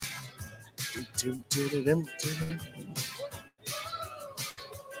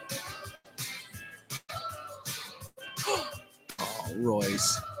Oh,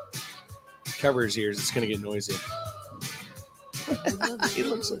 Royce. Cover his ears. It's going to get noisy. He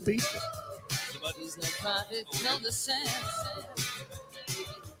looks so peaceful.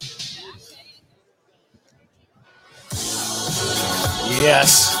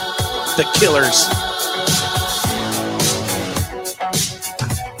 Yes. The Killers.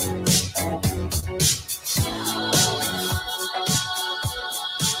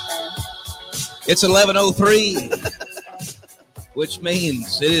 It's 11:03, which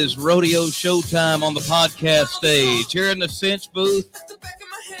means it is rodeo showtime on the podcast stage. Here in the Cinch booth,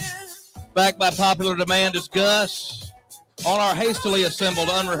 back by popular demand is Gus on our hastily assembled,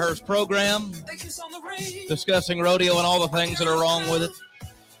 unrehearsed program, discussing rodeo and all the things that are wrong with it.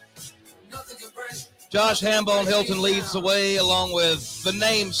 Josh Hambone Hilton leads the way, along with the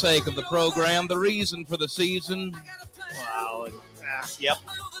namesake of the program, the reason for the season. Wow. Yep.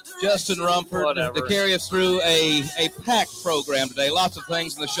 Justin Rumford to carry us through a packed program today. Lots of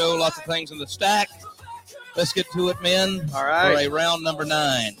things in the show, lots of things in the stack. Let's get to it, men. All right. For a round number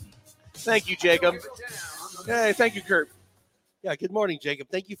 9. Thank you, Jacob. Hey, thank you, Kurt. Yeah, good morning, Jacob.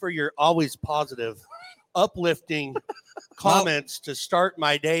 Thank you for your always positive, uplifting comments to start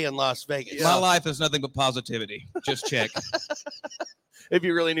my day in Las Vegas. My life is nothing but positivity. Just check. If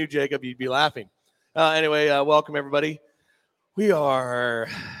you really knew Jacob, you'd be laughing. Anyway, welcome, everybody. We are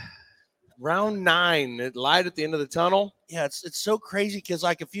round 9, light at the end of the tunnel. Yeah, it's so crazy because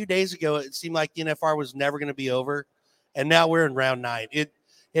like a few days ago, it seemed like the NFR was never going to be over, and now we're in round 9.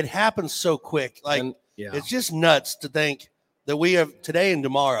 It happens so quick. It's just nuts to think that we have today and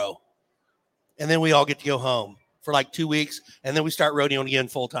tomorrow, and then we all get to go home for like 2 weeks, and then we start rodeoing again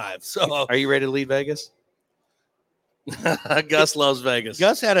full time. So, are you ready to leave Vegas? Gus loves Vegas.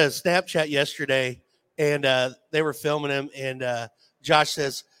 Gus had a Snapchat yesterday, and they were filming him, and Josh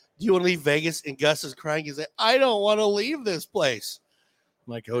says, "Do you want to leave Vegas?" And Gus is crying. He's like, "I don't want to leave this place."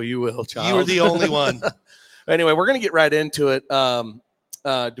 I'm like, "Oh, you will, child. You were the only one." Anyway, we're going to get right into it.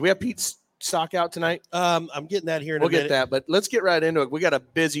 Do we have Pete's stock out tonight? I'm getting that here in a minute. We'll get that, but let's get right into it. We got a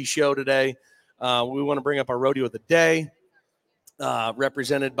busy show today. We want to bring up our rodeo of the day,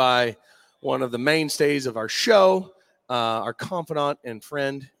 represented by one of the mainstays of our show, our confidant and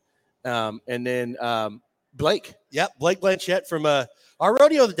friend, and then Blake. Yep, Blake Blanchette from our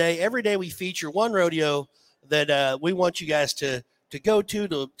rodeo of the day. Every day we feature one rodeo that we want you guys to go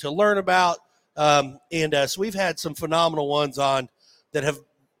to learn about. So we've had some phenomenal ones on that have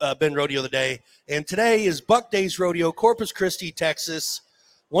been rodeo of the day. And today is Buck Days Rodeo, Corpus Christi, Texas.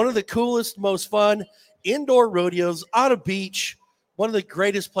 One of the coolest, most fun indoor rodeos on a beach. One of the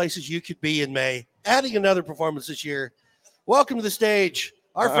greatest places you could be in May. Adding another performance this year. Welcome to the stage.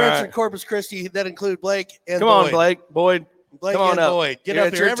 Our friends from Corpus Christi that include Blake and Boyd. Come on, Blake. Boyd. Blake come on and up. Boyd. Get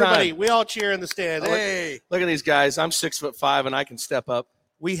up here. Everybody, we all cheer in the stand. Hey. Look at these guys. I'm 6'5" and I can step up.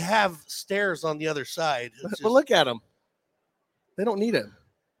 We have stairs on the other side. But look at them. They don't need him.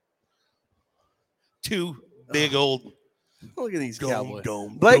 Two big old. Look at these cowboys.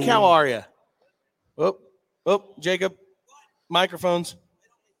 Blake, how are you? Oh, Jacob. Microphones.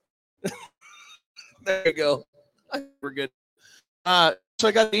 There you go. We're good. So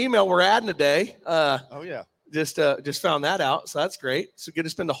I got the email we're adding today. Oh yeah. Just found that out. So that's great. So get to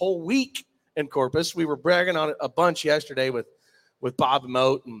spend the whole week in Corpus. We were bragging on it a bunch yesterday with Bob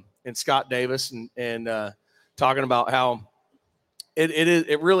Moat and Scott Davis and talking about how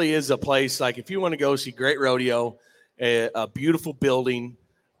it really is a place. Like if you want to go see great rodeo, a beautiful building,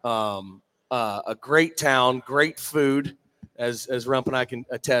 a great town, great food, as Rump and I can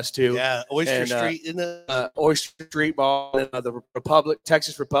attest to. Yeah, Oyster Street in the Oyster Street Bar, the Republic,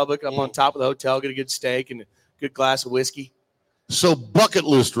 Texas Republic, up on top of the hotel. Get a good steak and a good glass of whiskey. So bucket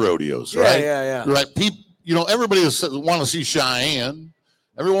list rodeos, right? Yeah. Right. People, everybody wants to see Cheyenne.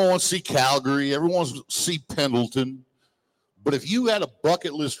 Everyone wants to see Calgary. Everyone wants to see Pendleton. But if you had a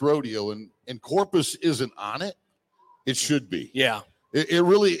bucket list rodeo and Corpus isn't on it, it should be. Yeah.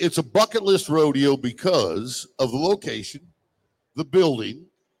 It's a bucket list rodeo because of the location, the building,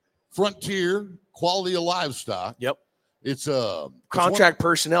 frontier, quality of livestock. Yep. It's contract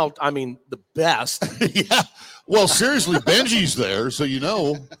personnel. I mean, the best. Yeah. Well, seriously, Benji's there, so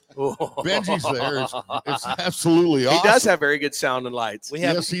Benji's there. It's absolutely awesome. He does have very good sound and lights.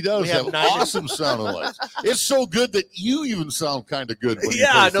 Yes, he does have awesome sound and lights. It's so good that you even sound kind of good when you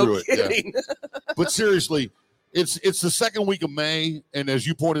go through kidding. it. Yeah. But seriously, it's the second week of May, and as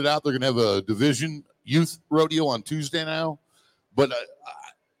you pointed out, they're going to have a division youth rodeo on Tuesday now. But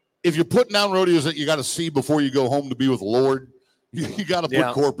if you're putting down rodeos that you got to see before you go home to be with the Lord, You got to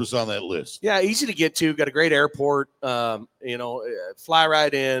put Corpus on that list. Yeah, easy to get to. Got a great airport. Fly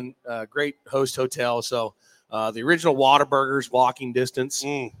right in. Great host hotel. So the original Whataburgers walking distance.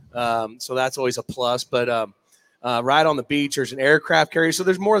 So that's always a plus. But right on the beach, there's an aircraft carrier. So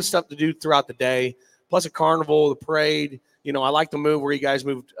there's more stuff to do throughout the day. Plus a carnival, the parade. I like the move where you guys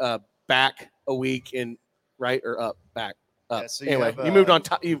moved back a week back. Yeah, so anyway, you moved on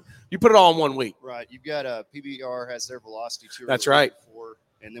top. You put it all in 1 week. Right. You've got PBR has their velocity tour. That's right.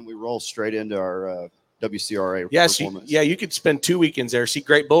 And then we roll straight into our WCRA performance. You could spend 2 weekends there. See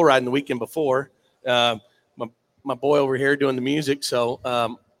great bull riding the weekend before. My boy over here doing the music. So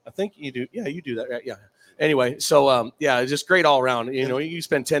I think you do. Yeah, you do that. Right? Yeah. Anyway, so it's just great all around. You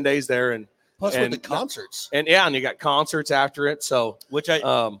spend 10 days there and plus with the concerts. And you got concerts after it. So which I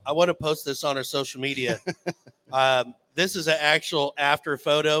want to post this on our social media. This is an actual after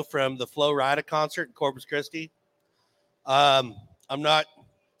photo from the Flo Rida concert in Corpus Christi. I'm not,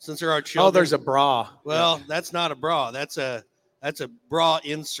 since there are children. Oh, there's a bra. Well, that's not a bra. That's a bra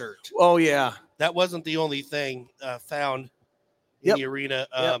insert. Oh yeah, that wasn't the only thing found in the arena.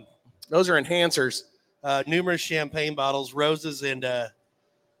 Those are enhancers. Numerous champagne bottles, roses, and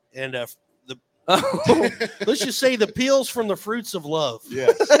let's just say the peels from the fruits of love.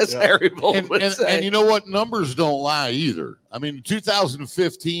 Yes. That's terrible. And you know what? Numbers don't lie either. I mean,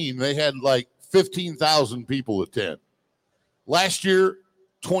 2015, they had like 15,000 people attend. Last year,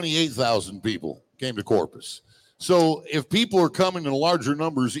 28,000 people came to Corpus. So if people are coming in larger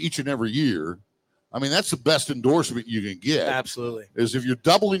numbers each and every year, I mean, that's the best endorsement you can get. Absolutely. Is if you're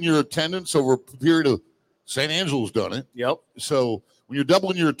doubling your attendance over a period of, St. Angelo's done it. Yep. So when you're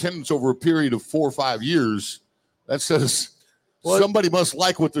doubling your attendance over a period of 4 or 5 years, that says somebody must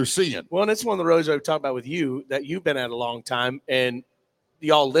like what they're seeing. Well, and it's one of the roads I've talked about with you that you've been at a long time, and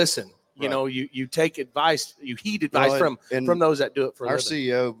y'all listen. Right. You take advice, you heed advice from those that do it for our living.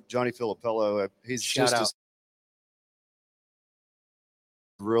 CEO, Johnny Filippello. He's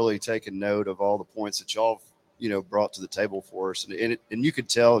really taken note of all the points that y'all brought to the table for us, and you could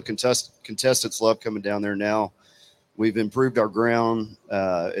tell contestants love coming down there now. We've improved our ground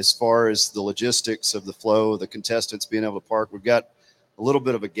as far as the logistics of the flow, the contestants being able to park. We've got a little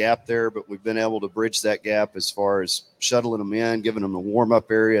bit of a gap there, but we've been able to bridge that gap as far as shuttling them in, giving them a warm-up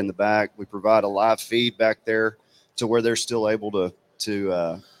area in the back. We provide a live feed back there to where they're still able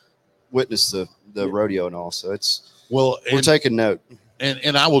to witness the rodeo and all. So we're taking note.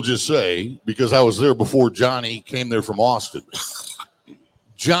 And I will just say, because I was there before Johnny came there from Austin,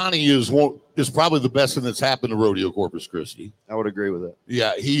 Johnny is probably the best thing that's happened to Rodeo Corpus Christi. I would agree with that.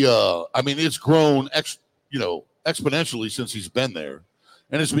 Yeah, it's grown exponentially since he's been there.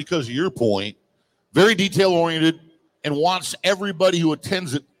 And it's because of your point, very detail-oriented and wants everybody who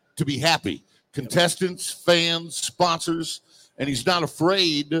attends it to be happy. Contestants, fans, sponsors, and he's not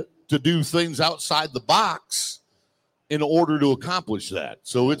afraid to do things outside the box in order to accomplish that.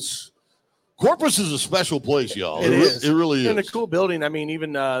 So Corpus is a special place, y'all. It is. It really is. And a cool building. I mean,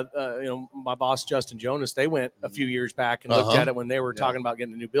 even my boss Justin Jonas, they went a few years back and looked at it when they were talking about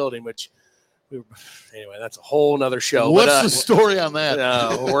getting a new building. Anyway, that's a whole nother show. What's the story on that?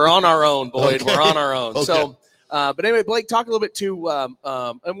 We're on our own, Boyd. Okay. We're on our own. Okay. So, but anyway, Blake, talk a little bit too,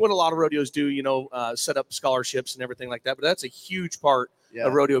 and what a lot of rodeos do. Set up scholarships and everything like that. But that's a huge part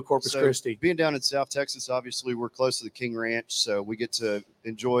of Rodeo Corpus Christi. Being down in South Texas, obviously, we're close to the King Ranch, so we get to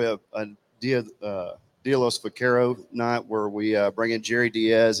enjoy a Dia de los Vaqueros night where we bring in Jerry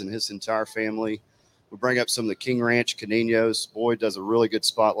Diaz and his entire family. We bring up some of the King Ranch Caninos. Boyd does a really good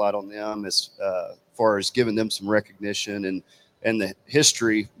spotlight on them as far as giving them some recognition and the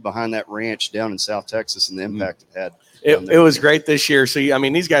history behind that ranch down in South Texas and the impact it had. It was great this year. So, I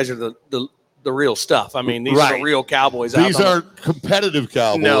mean, these guys are the real stuff. I mean, these are the real cowboys. These aren't competitive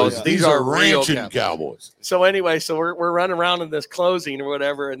cowboys. No, these are ranching cowboys. So anyway, we're running around in this closing or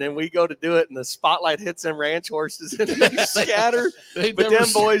whatever, and then we go to do it, and the spotlight hits them ranch horses, and they scatter. But them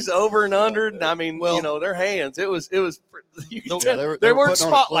boys over and under, and I mean, their hands. It was. You can tell, they weren't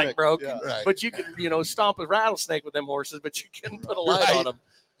spotlight broken, but you could stomp a rattlesnake with them horses, but you couldn't put a light on them.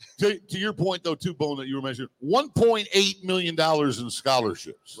 To your point, though, too, Bone, that you were mentioning, $1.8 million in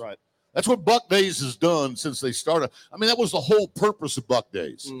scholarships. Right. That's what Buck Days has done since they started. I mean, that was the whole purpose of Buck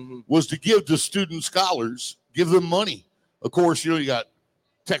Days, was to give the student scholars, give them money. Of course, you got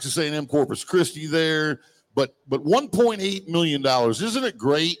Texas A&M Corpus Christi there, but $1.8 million. Isn't it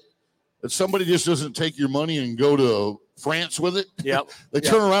great that somebody just doesn't take your money and go to France with it? Yep. They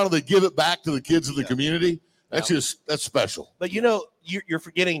turn around and they give it back to the kids in the community. That's special. But you're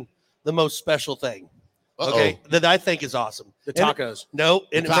forgetting the most special thing. Okay, that I think is awesome. The tacos. No,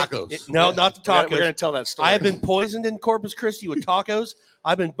 The tacos. No, not the tacos. We're going to tell that story. I have been poisoned in Corpus Christi with tacos.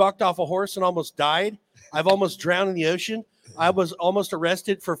 I've been bucked off a horse and almost died. I've almost drowned in the ocean. I was almost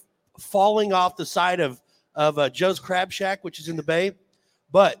arrested for falling off the side of Joe's Crab Shack, which is in the Bay.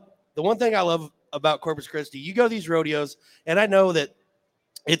 But the one thing I love about Corpus Christi, you go to these rodeos, and I know that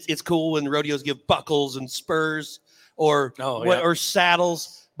it's cool when rodeos give buckles and spurs or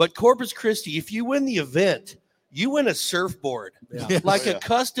saddles. But Corpus Christi, if you win the event, you win a surfboard, like a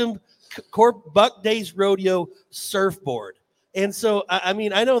custom Buck Days Rodeo surfboard. And so, I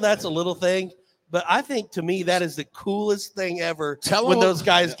mean, I know that's a little thing, but I think to me that is the coolest thing ever. When those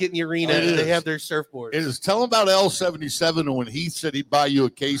guys get in the arena and they have their surfboards. It is. Tell them about L77 and when Heath said he'd buy you a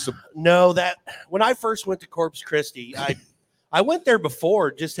case of. No, that when I first went to Corpus Christi, I went there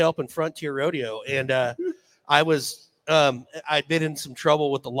before just helping Frontier Rodeo, and I was. I'd been in some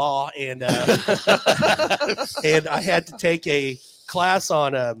trouble with the law, and and I had to take a class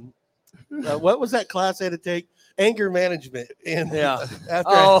on what was that class I had to take? Anger management. And after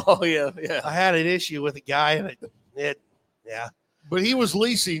I had an issue with a guy, and But he was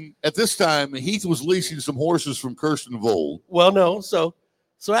leasing at this time. Heath was leasing some horses from Kirsten Vold. Well, no, so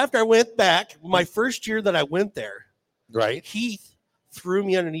after I went back, my first year that I went there, right? Heath threw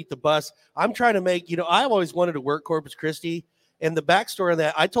me underneath the bus. I'm trying to make, I always wanted to work Corpus Christi. And the backstory of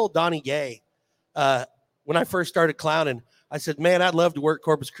that, I told Donnie Gay when I first started clowning, I said, man, I'd love to work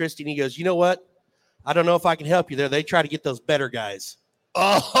Corpus Christi. And he goes, you know what? I don't know if I can help you there. They try to get those better guys.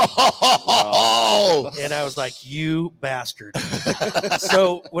 Oh, and I was like, you bastard.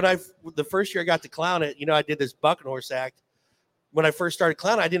 So when the first year I got to clown it, I did this bucking horse act. When I first started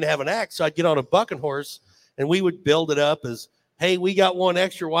clowning, I didn't have an act. So I'd get on a bucking horse and we would build it up as, hey, we got one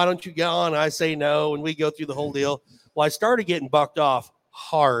extra. Why don't you get on? I say no. And we go through the whole deal. Well, I started getting bucked off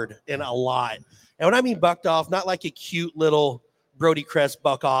hard and a lot. And when I mean bucked off, not like a cute little Brody Crest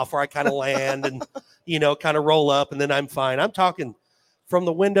buck off where I kind of land and, kind of roll up and then I'm fine. I'm talking from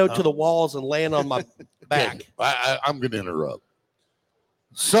the window to the walls and land on my back. Okay. I'm going to interrupt.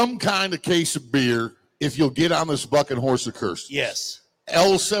 Some kind of case of beer if you'll get on this bucking horse of Kirsten. Yes.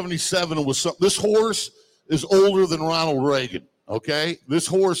 L77 was something. This horse is older than Ronald Reagan, okay? This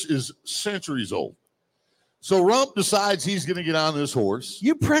horse is centuries old. So Rump decides he's going to get on this horse.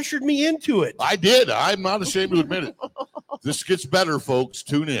 You pressured me into it. I did. I'm not ashamed to admit it. This gets better, folks.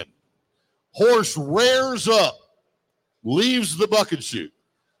 Tune in. Horse rears up, leaves the bucket chute,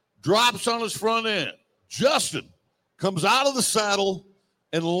 drops on his front end. Justin comes out of the saddle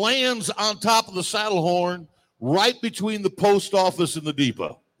and lands on top of the saddle horn right between the post office and the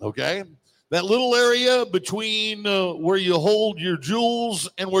depot, okay? That little area between where you hold your jewels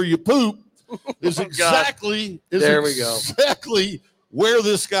and where you poop is exactly where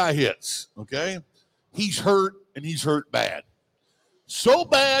this guy hits, okay? He's hurt, and he's hurt bad. So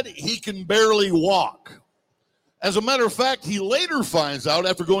bad, he can barely walk. As a matter of fact, he later finds out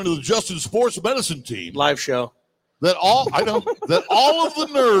after going to the Justin Sports Medicine team live show that all of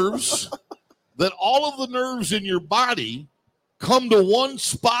the nerves in your body come to one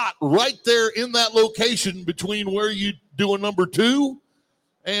spot right there in that location between where you do a number 2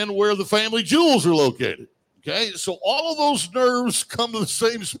 and where the family jewels are located. Okay, so all of those nerves come to the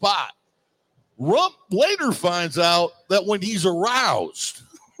same spot. Rump later finds out that when he's aroused,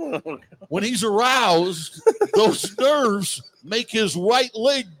 those nerves make his right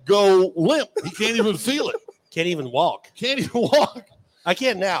leg go limp. He can't even feel it. Can't even walk. I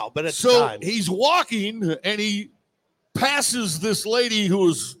can't now, but at the time. So he's walking and he passes this lady who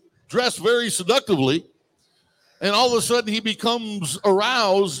is dressed very seductively, and all of a sudden he becomes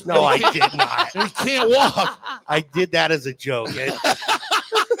aroused. No, I did not. And he can't walk. I did that as a joke.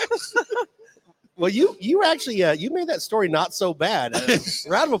 Well, you actually you made that story not so bad.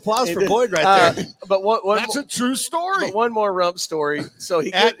 Round of applause for Boyd right there. But that's a true story. But one more Rump story. So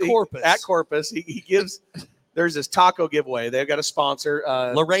Corpus, he gives. There's this taco giveaway. They've got a sponsor,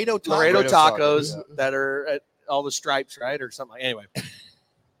 Laredo Tacos that are at all the stripes, right, or something. Anyway,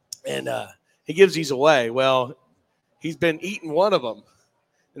 and he gives these away. Well, he's been eating one of them,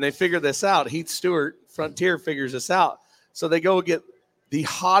 and they figure this out. Heath Stewart, Frontier, figures this out. So they go get the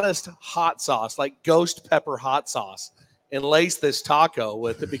hottest hot sauce, like ghost pepper hot sauce, and lace this taco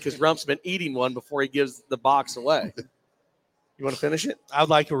with it because Rump's been eating one before he gives the box away. You want to finish it? I would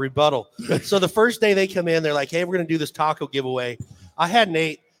like a rebuttal. So the first day they come in, they're like, hey, we're going to do this taco giveaway. I hadn't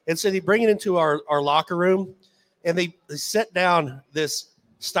ate. And so they bring it into our locker room, and they set down this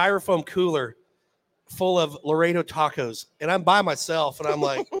styrofoam cooler full of Laredo tacos. And I'm by myself, and I'm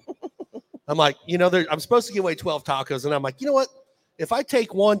like, I'm supposed to give away 12 tacos. And I'm like, you know what? If I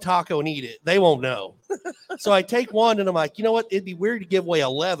take one taco and eat it, they won't know. So I take one and I'm like, you know what? It'd be weird to give away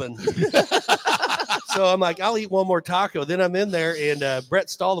 11. So I'm like, I'll eat one more taco. Then I'm in there and Brett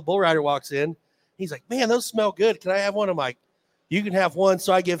Stahl, the bull rider, walks in. He's like, man, those smell good. Can I have one? I'm like, you can have one.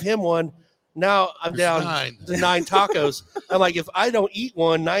 So I give him one. Now I'm down to 9 tacos. I'm like, if I don't eat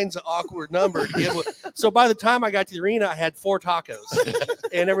one, 9's an awkward number to give one. So by the time I got to the arena, I had 4 tacos.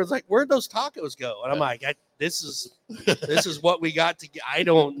 And everyone's like, where'd those tacos go? And I'm like, this is what we got to get. I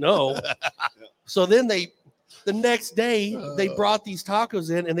don't know. So then the next day, they brought these tacos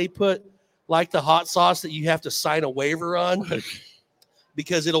in and they put like the hot sauce that you have to sign a waiver on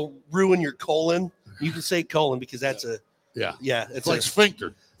because it'll ruin your colon. You can say colon because that's it's like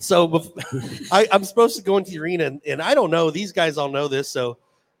sphincter. So I'm supposed to go into the arena, and I don't know. These guys all know this. So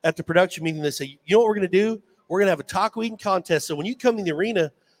at the production meeting, they say, you know what we're going to do? We're going to have a taco eating contest. So when you come in the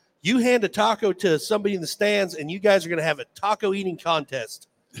arena, you hand a taco to somebody in the stands, and you guys are going to have a taco eating contest.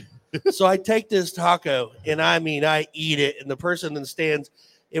 So I take this taco, and I eat it. And the person in the stands,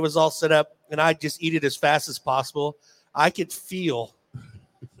 it was all set up, and I just eat it as fast as possible. I could feel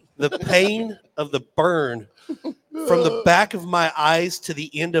the pain of the burn from the back of my eyes to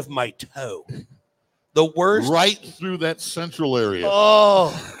the end of my toe. The worst. Right through that central area.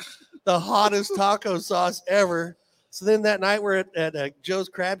 Oh, the hottest taco sauce ever. So then that night we're at Joe's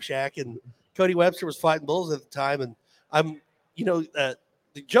Crab Shack, and Cody Webster was fighting bulls at the time. And I'm, the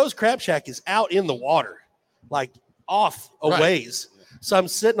Joe's Crab Shack is out in the water, like off a ways. So I'm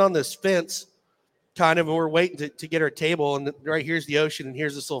sitting on this fence kind of, and we're waiting to get our table. And right here's the ocean, and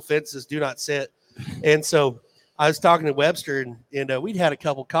here's this little fence, this do not sit. And so I was talking to Webster, and we'd had a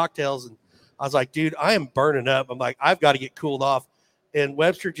couple cocktails, and I was like, dude, I am burning up. I'm like, I've got to get cooled off. And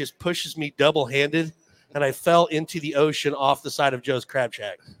Webster just pushes me double-handed, and I fell into the ocean off the side of Joe's Crab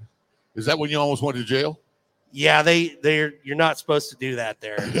Shack. Is that when you almost went to jail? Yeah, you're not supposed to do that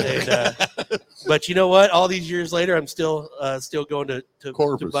there. And, but you know what? All these years later, I'm still going to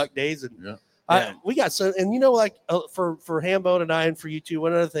Buck Days, and we got some. And for Hambone and I, and for you too,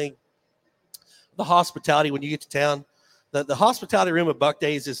 one other thing. The hospitality when you get to town, the hospitality room at Buck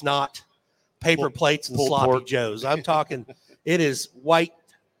Days is not paper plates and sloppy joes. I'm talking, it is white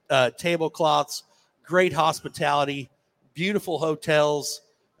tablecloths, great hospitality, beautiful hotels,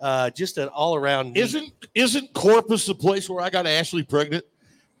 just an all around. Isn't Corpus the place where I got Ashley pregnant?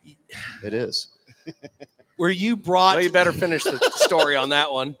 It is. Where you brought. Well, you better finish the story on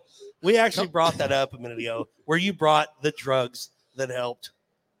that one. We actually brought that up a minute ago. Where you brought the drugs that helped.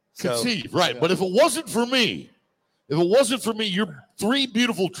 Conceive, right. But if it wasn't for me, your 3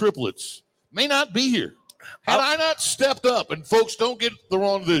 beautiful triplets may not be here. Had I not stepped up, and folks, don't get the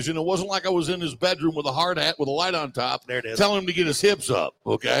wrong vision. It wasn't like I was in his bedroom with a hard hat with a light on top. There it is. Telling him to get his hips up,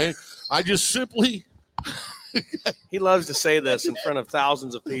 okay? I just simply... He loves to say this in front of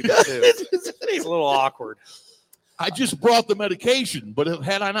thousands of people, too. It's a little awkward. I just brought the medication, but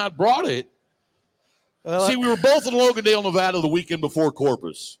had I not brought it... See, we were both in Logandale, Nevada the weekend before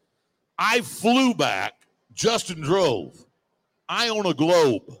Corpus. I flew back. Justin drove. I own a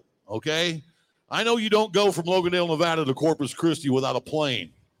Globe, okay? I know you don't go from Logandale, Nevada to Corpus Christi without a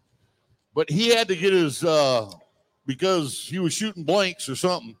plane. But he had to get his, because he was shooting blanks or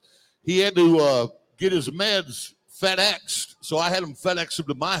something, he had to get his meds FedExed. So I had him FedEx them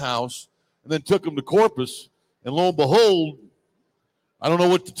to my house and then took him to Corpus. And lo and behold, I don't know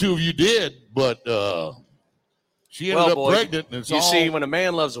what the two of you did, but she ended up pregnant. And see, when a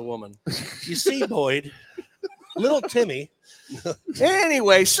man loves a woman. You see, Boyd, little Timmy.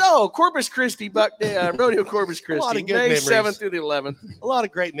 Anyway, so Corpus Christi, Rodeo Corpus Christi, May 7th through the 11th. A lot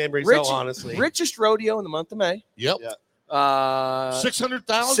of great memories, honestly. Richest rodeo in the month of May. Yep.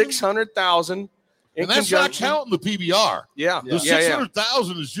 600,000? 600,000. And that's not counting the PBR. Yeah. The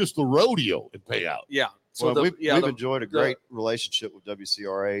 600,000 is just the rodeo and payout. Yeah. So we've enjoyed a great relationship with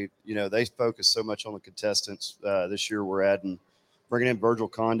WCRA. They focus so much on the contestants. This year we're bringing in Virgil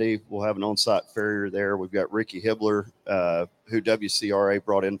Condi. We'll have an on-site farrier there. We've got Ricky Hibbler, who WCRA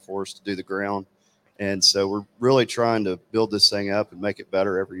brought in for us to do the ground. And so we're really trying to build this thing up and make it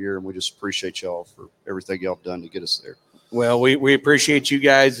better every year. And we just appreciate y'all for everything y'all have done to get us there. Well, we appreciate you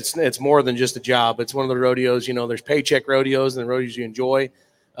guys. It's more than just a job. It's one of the rodeos. There's paycheck rodeos and the rodeos you enjoy.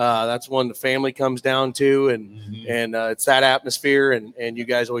 That's one the family comes down to, and it's that atmosphere, and you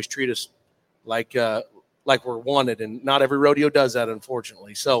guys always treat us like we're wanted, and not every rodeo does that,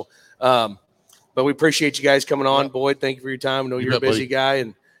 unfortunately. So, but we appreciate you guys coming on. Boyd, thank you for your time. I know you're a busy guy,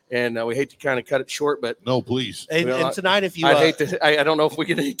 and we hate to kind of cut it short, but no, please. And tonight, if you, I don't know if we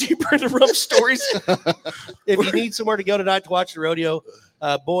get any deeper into Rump stories. If you need somewhere to go tonight to watch the rodeo,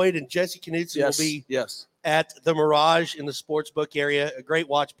 Boyd and Jesse Knudsen will be at the Mirage in the sports book area. A great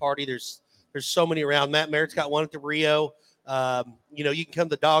watch party. There's There's so many around. Matt Merritt's got one at the Rio. You can come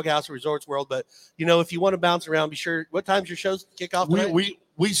to the Doghouse or Resorts World, but if you want to bounce around, be sure. What time's your shows kick off tonight?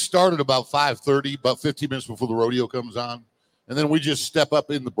 We started about 5:30, about 15 minutes before the rodeo comes on, and then we just step up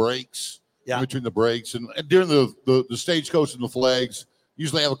in the breaks, between the breaks, and during the stagecoach and the flags.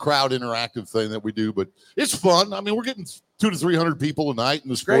 Usually have a crowd interactive thing that we do, but it's fun. I mean, we're getting 200 to 300 people a night in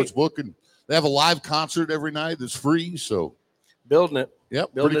the sports book, and they have a live concert every night that's free. So building it.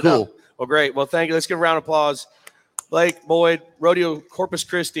 Yep, building pretty it cool. Up. Well, great. Well, thank you. Let's give a round of applause. Blake, Boyd, Rodeo Corpus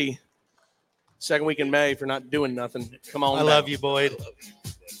Christi, second week in May for not doing nothing. Come on. I love you, Boyd.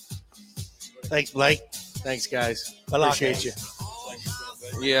 Thanks, Blake. Thanks, guys. Appreciate you.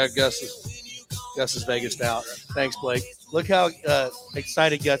 Yeah, Gus is Vegas out. Thanks, Blake. Look how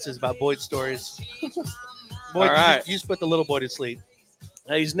excited Gus is about Boyd's stories. Boyd, all right. you just put the little boy to sleep.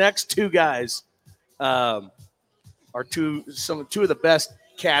 Now, these next two guys are two of the best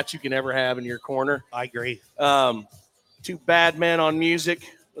cats you can ever have in your corner. I agree. Two bad men on music.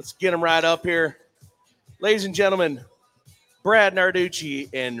 Let's get them right up here. Ladies and gentlemen, Brad Narducci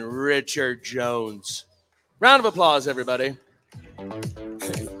and RIchard Jones. Round of applause, everybody.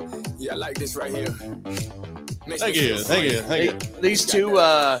 Yeah, I like this right here. Thank you. These two,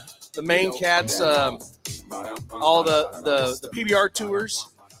 the main cats, all the PBR tours.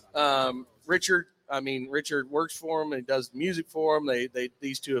 Richard works for them and he does music for them.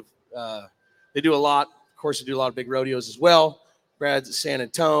 These two have they do a lot. Of course, they do a lot of big rodeos as well. Brad's at San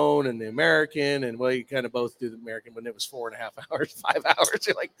Antonio and the American, and you kind of both do the American when it was 4.5 hours, 5 hours.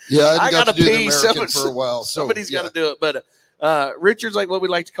 You're like, I got to do the pee. American for a while. So, somebody's got to do it. But Richard's like what we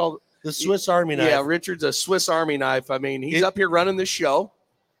like to call the Swiss Army knife. Yeah, Richard's a Swiss Army knife. I mean, he's up here running this show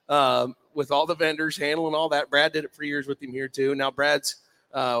with all the vendors, handling all that. Brad did it for years with him here too. Now Brad's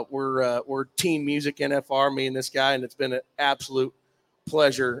we're team music NFR, me and this guy, and it's been an absolute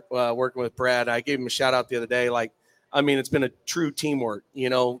pleasure working with Brad. I gave him a shout out the other day. It's been a true teamwork,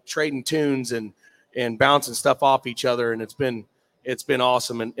 trading tunes and bouncing stuff off each other, and it's been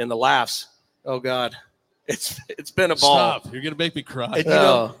awesome. And the laughs, oh God, it's been a ball. Stop! You're gonna make me cry.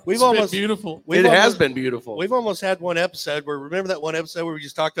 And, we've almost been beautiful. It has been beautiful. We've almost had one episode where remember that one episode where we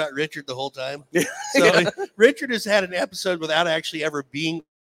just talked about Richard the whole time. Yeah. So Richard has had an episode without actually ever being.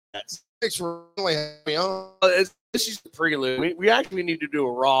 Thanks for really having me on. This is the prelude. We actually need to do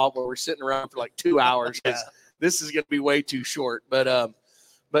a raw where we're sitting around for like 2 hours. This is going to be way too short, but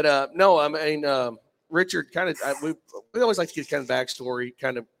no, I mean, Richard kind of, we always like to get kind of backstory,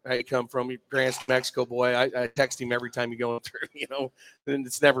 kind of how you come from. Your Grant's Mexico boy. I text him every time you go through, and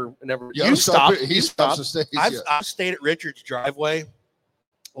it's never. Yeah, you stop. He stops the stage. I've stayed at Richard's driveway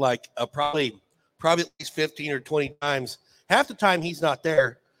probably at least 15 or 20 times. Half the time he's not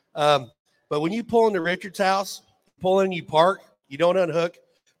there. But when you pull into Richard's house, you park, you don't unhook,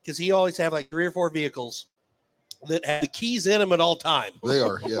 because he always have like 3 or 4 vehicles that have the keys in them at all times. They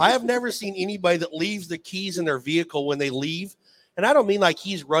are. Yeah. I have never seen anybody that leaves the keys in their vehicle when they leave. And I don't mean like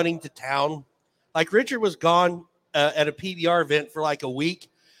he's running to town. Like Richard was gone at a PBR event for like a week.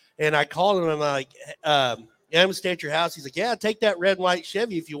 And I called him and I'm like, I'm going to stay at your house. He's like, yeah, take that red and white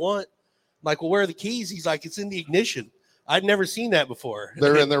Chevy if you want. I'm like, well, where are the keys? He's like, it's in the ignition. I'd never seen that before.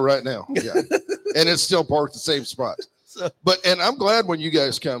 They're in there right now. Yeah. And it's still parked the same spot. And I'm glad when you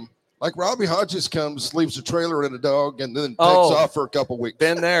guys come. Like Robbie Hodges comes, leaves a trailer and a dog, and then takes off for a couple weeks.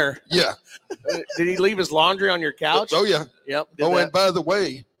 Been there. Yeah. Did he leave his laundry on your couch? Oh, yeah. Yep. And by the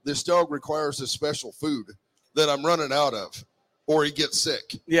way, this dog requires a special food that I'm running out of, or he gets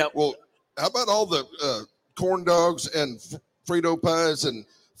sick. Yeah. Well, how about all the corn dogs and Frito pies and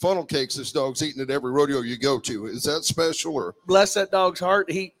funnel cakes this dog's eating at every rodeo you go to? Is that special? Or bless that dog's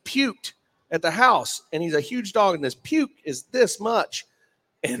heart. He puked at the house, and he's a huge dog, and this puke is this much.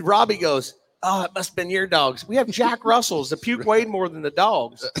 And Robbie goes, oh, it must have been your dogs. We have Jack Russells. The puke weighed more than the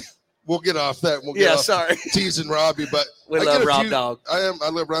dogs. We'll get off that. We'll get off teasing Robbie, but we love Rob Dog. I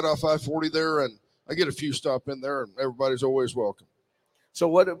live right off I-40 there, and I get a few stop in there, and everybody's always welcome. So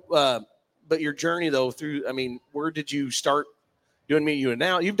but your journey though through, where did you start doing Me, You, and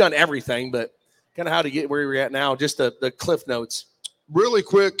Now? You've done everything, but kind of how to get where you're at now, just the cliff notes. Really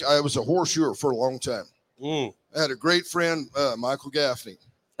quick, I was a horseshoer for a long time. I had a great friend, Michael Gaffney.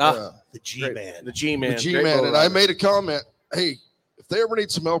 The G-Man. The G-Man. The G-Man. And I made a comment, hey, if they ever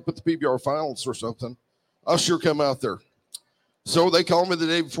need some help with the PBR finals or something, I'll sure come out there. So they called me the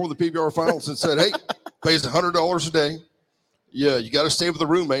day before the PBR finals and said, hey, pays $100 a day. Yeah, you got to stay with a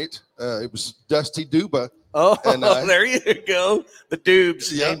roommate. It was Dusty Duba. Oh, and there you go. The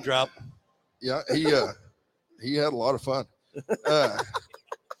Dubes. Yeah. Name drop. Yeah, he had a lot of fun.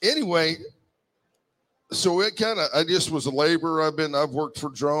 Anyway, so it kind of, I just was a laborer. I've worked for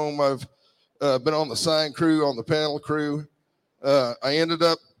Drome. I've been on the sign crew, on the panel crew. I ended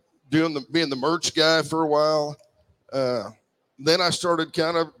up being the merch guy for a while. Then I started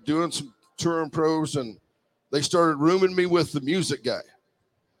kind of doing some touring pros, and they started rooming me with the music guy,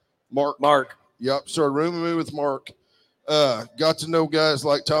 Mark. Yep, started rooming me with Mark. Got to know guys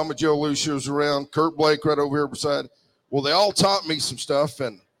like Tom and Joe Lucia was around, Kurt Blake right over here beside. Well, they all taught me some stuff,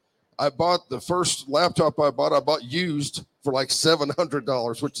 and I bought the first laptop I bought used for like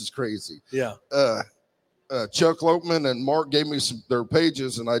 $700, which is crazy. Yeah. Chuck Lopeman and Mark gave me their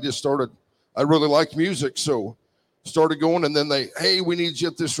pages, and I just started. I really liked music, so started going. And then we need you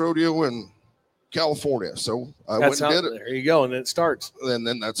at this rodeo in California. So I went and did it. There you go, and then it starts. And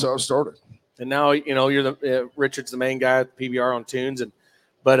then that's how it started. And now you're Richard's the main guy at PBR on tunes,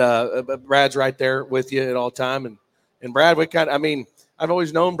 but Brad's right there with you at all time. And Brad, I've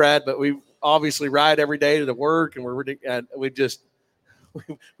always known Brad, but we obviously ride every day to the work, and we've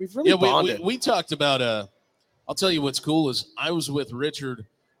really bonded. We talked about. I'll tell you what's cool is I was with Richard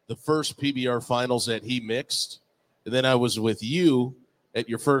the first PBR finals that he mixed, and then I was with you at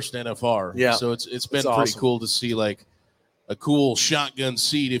your first NFR. Yeah. So it's been pretty awesome. cool to see like a cool shotgun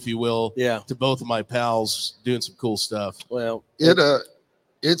seat, if you will, to both of my pals doing some cool stuff. Well,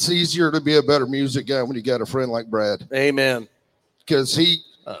 it's easier to be a better music guy when you got a friend like Brad. Amen. Because we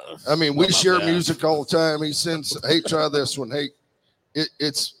share music all the time. He sends, hey, try this one. Hey,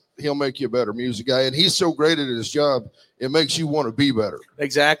 he'll make you a better music guy. And he's so great at his job, it makes you want to be better.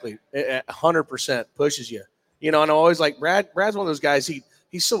 Exactly. 100% pushes you. And I'm always like, Brad's one of those guys.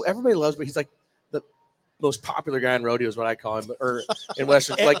 He's so, everybody loves me. He's like the most popular guy in rodeo is what I call him, or in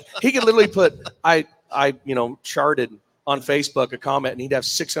Western. Like he could literally put, I charted on Facebook a comment, and he'd have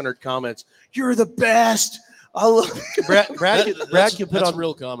 600 comments. You're the best. I love Brad can put on a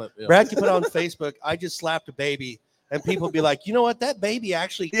real comment. Yeah. Brad can put on Facebook, I just slapped a baby, and people be like, you know what, that baby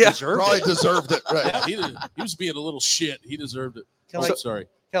actually deserved it. Right. Yeah, he was being a little shit. He deserved it. Sorry.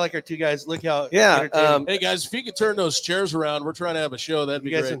 Kind of like our two guys. Look how hey guys, if you could turn those chairs around, we're trying to have a show. That'd be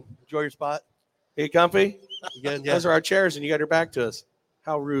you guys great. Enjoy your spot. Are you comfy? Again, Those are our chairs, and you got your back to us.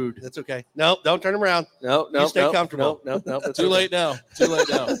 How rude. That's okay. No, don't turn them around. No, you stay comfortable. No. Too late now.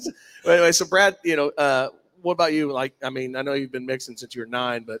 But anyway, so Brad, what about you? Like, I know you've been mixing since you were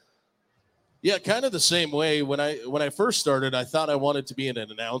 9, but yeah, kind of the same way. When I first started, I thought I wanted to be an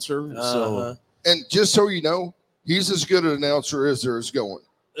announcer. So, and just so you know, he's as good an announcer as there is going.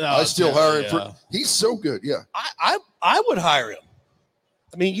 I still hire him he's so good. Yeah. I would hire him.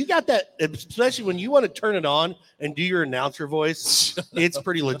 I mean, you got that, especially when you want to turn it on and do your announcer voice. It's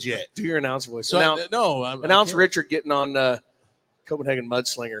pretty legit. Do your announcer voice. So announce Richard getting on Copenhagen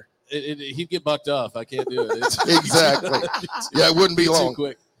Mudslinger. He'd get bucked off. I can't do it. Exactly. Yeah, it wouldn't be long. Too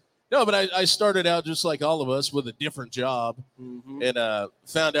quick. No, but I started out just like all of us with a different job, and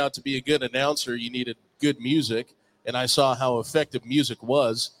found out to be a good announcer, you needed good music, and I saw how effective music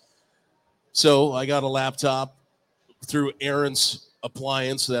was. So I got a laptop through Aaron's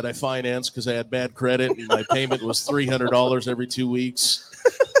appliance that I financed because I had bad credit, and my payment was $300 every 2 weeks,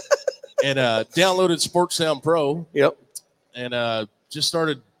 and downloaded Sports Sound Pro. Yep. And just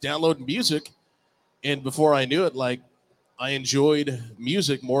started downloading music, and before I knew it, like, I enjoyed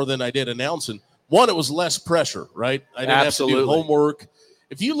music more than I did announcing. One, it was less pressure, right? I didn't have to do homework.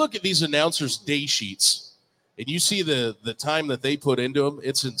 If you look at these announcers' day sheets and you see the time that they put into them,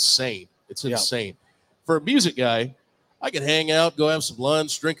 it's insane. It's insane. For a music guy, I could hang out, go have some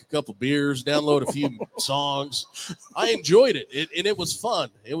lunch, drink a couple beers, download a few songs. I enjoyed it, and it was fun.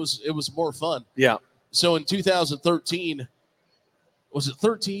 It was more fun. Yeah. So in 2013, was it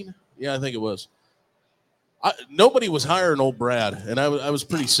 13? Yeah, I think it was. Nobody was hiring old Brad, and I was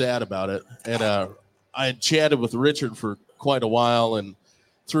pretty sad about it. And I had chatted with Richard for quite a while and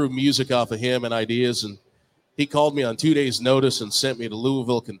threw music off of him and ideas. And he called me on 2 days' notice and sent me to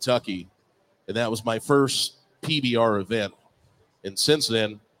Louisville, Kentucky. And that was my first PBR event. And since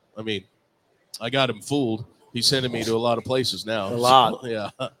then, I mean, I got him fooled. He's sending me to a lot of places now. A lot. So, yeah.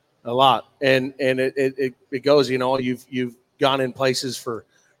 A lot. And it goes, you've gone in places for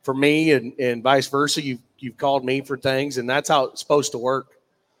me and vice versa. You've called me for things, and that's how it's supposed to work,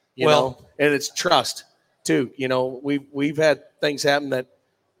 you know, and it's trust too. We've had things happen that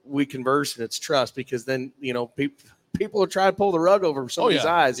we converse, and it's trust, because then, people are trying to pull the rug over somebody's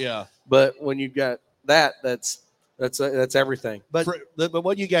eyes. Yeah. But when you've got that's everything. But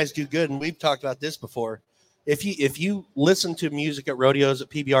what you guys do good, and we've talked about this before, if you listen to music at rodeos,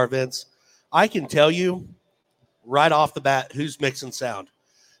 at PBR events, I can tell you right off the bat who's mixing sound.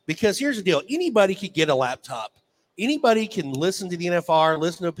 Because here's the deal. Anybody could get a laptop. Anybody can listen to the NFR,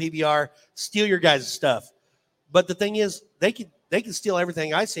 listen to PBR, steal your guys' stuff. But the thing is, they they can steal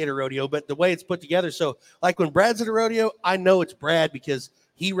everything I say at a rodeo, but the way it's put together. So like when Brad's at a rodeo, I know it's Brad because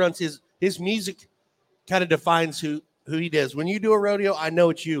he runs his music kind of defines who he does. When you do a rodeo, I know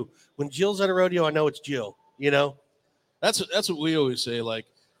it's you. When Jill's at a rodeo, I know it's Jill, you know? That's what we always say. Like,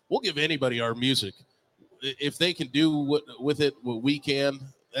 we'll give anybody our music. If they can do with it what we can,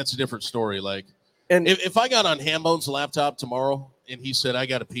 that's a different story. Like, and if I got on Hambone's laptop tomorrow and he said, I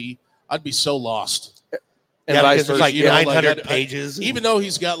got to pee, I'd be so lost. And because there's like 900 pages. Even though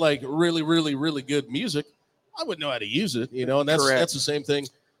he's got like really, really, really good music, I wouldn't know how to use it, you know, and that's the same thing.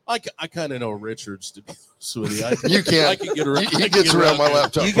 I kind of know Richard's, to be honest with you. You can't. I can get around. He gets around my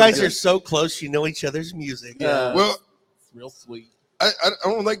laptop. You guys are so close. You know each other's music. Well, it's real sweet. I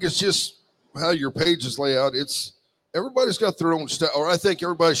don't think it's just how your pages lay out. It's everybody's got their own style, or I think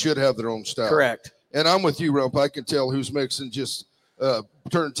everybody should have their own style. Correct. And I'm with you, Rump. I can tell who's mixing. Just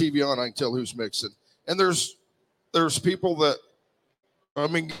turn TV on, I can tell who's mixing. And there's people that, I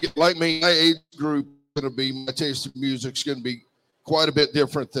mean, like me, my age group is going to be, my taste of music is going to be quite a bit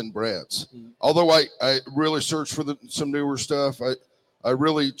different than Brad's. Although I really search for some newer stuff. I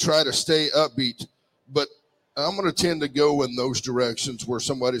really try to stay upbeat, but I'm going to tend to go in those directions where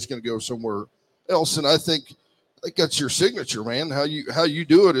somebody's going to go somewhere else. And I think that's your signature, man. How you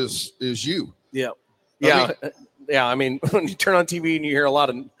do it is you. Yeah. Yeah. I mean, when you turn on TV and you hear a lot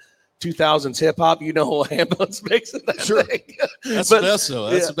of 2000s hip hop, you know, Hambone's mixing that thing. That's the best, though.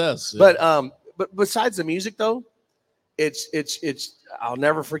 That's the best. Yeah. But besides the music, though, it's I'll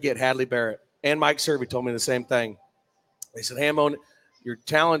never forget Hadley Barrett and Mike Serby told me the same thing. They said, Hambone, your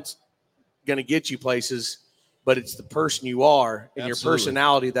talent's going to get you places, but it's the person you are and your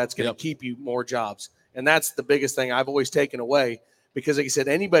personality that's going to keep you more jobs. And that's the biggest thing I've always taken away, because like I said,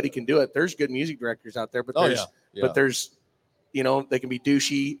 anybody can do it. There's good music directors out there, but there's, you know, they can be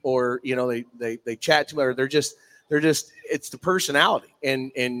douchey, or, you know, they chat too much, or they're just, it's the personality.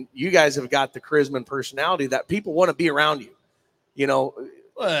 And you guys have got the charisma and personality that people want to be around you. You know,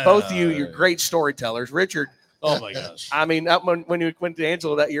 both of you, you're great storytellers. Richard, oh my gosh. I mean, when you went to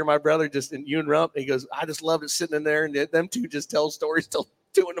Angelo that year, my brother and you and Rump, he goes, I just loved it sitting in there, and them two just tell stories till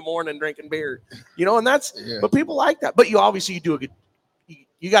 2 a.m. drinking beer, you know, and that's, but people like that. But you obviously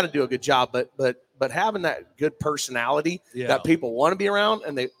you got to do a good job, but having that good personality that people want to be around,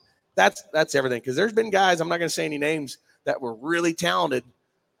 and that's everything. Because there's been guys, I'm not going to say any names, that were really talented,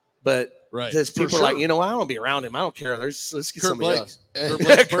 but just people are like, you know, I don't want to be around him. I don't care. Let's get somebody else.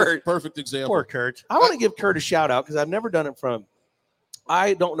 Kurt, perfect example. Poor Kurt. I want to give Kurt a shout out because I've never done it from.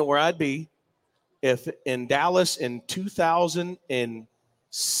 I don't know where I'd be if in Dallas in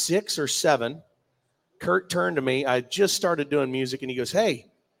 2006 or 7, Kurt turned to me. I just started doing music, and he goes, "Hey,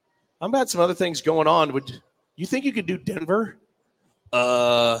 I'm about some other things going on. Would you think you could do Denver?"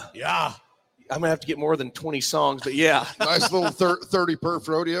 Yeah. I'm gonna have to get more than 20 songs, but yeah. Nice little 30 perf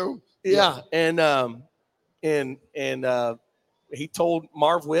rodeo. Yeah. And he told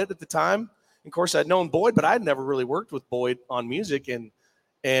Marv Witt at the time. Of course, I'd known Boyd, but I'd never really worked with Boyd on music. And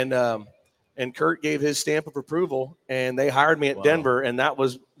Kurt gave his stamp of approval, and they hired me at Denver, and that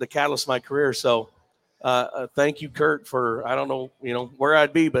was the catalyst of my career. So thank you, Kurt, for, I don't know, you know, where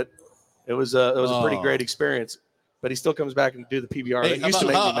I'd be, but it was a pretty great experience. But he still comes back and do the PBR. Hey, how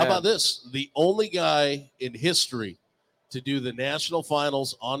about this? The only guy in history to do the national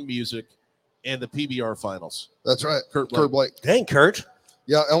finals on music and the PBR finals. That's right. Kurt Blake. Dang, Kurt.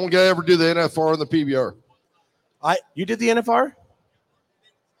 Yeah, only guy ever do the NFR and the PBR. You did the NFR?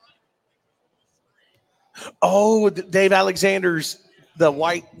 Oh, Dave Alexander's, the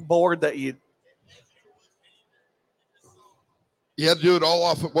white board that you had to do it all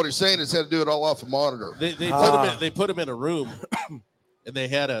off of, what he's saying is had to do it all off a monitor. They put him in a room, and they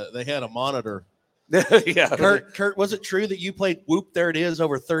had a monitor. Yeah. Kurt, was it true that you played Whoop There It Is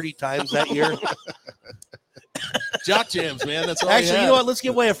over 30 times that year? Jock jams, man. That's all. Actually, you know what? Let's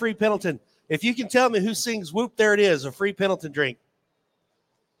give away a free Pendleton. If you can tell me who sings Whoop There It Is, a free Pendleton drink.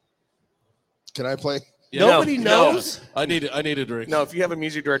 Can I play? Yeah, Nobody knows. I need a drink. No, if you have a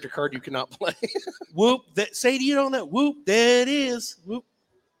music director card, you cannot play. Whoop. Say to you on that. Whoop. There it is. Whoop.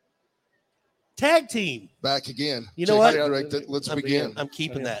 Tag team. Back again. You know what? Let's begin. I'm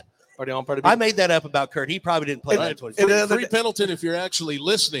keeping that. Party on, party. I made that up about Kurt. He probably didn't play that. Free Pendleton if you're actually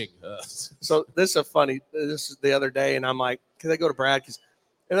listening. So this is the other day, and I'm like, because I go to Brad, because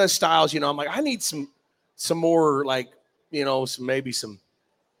in those styles, you know, I'm like, I need some more, like, you know, some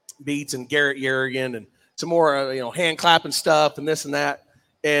beats and Garrett Yerrigan and some more, you know, hand clapping stuff and this and that.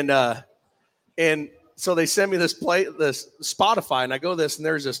 And so they send me this Spotify, and I go this, and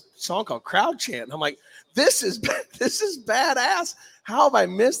there's this song called Crowd Chant. And I'm like, this is badass. How have I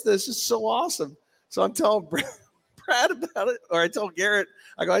missed this? This is so awesome. So I'm telling Brad about it, or I told Garrett,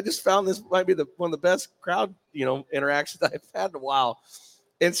 I go, I just found this might be one of the best crowd, interactions I've had in a while.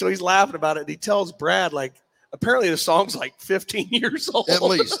 And so he's laughing about it. And he tells Brad, like, apparently the song's like 15 years old. At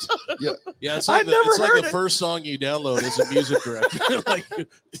least. Yeah. Yeah. It's like the first song you download as a music director. Like,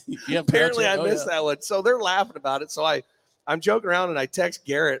 apparently I missed that one. So they're laughing about it. So I'm joking around and I text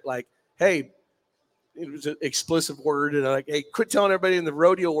Garrett, like, hey, it was an explicit word. And I'm like, hey, quit telling everybody in the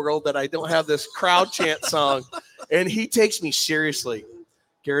rodeo world that I don't have this crowd chant song. And he takes me seriously.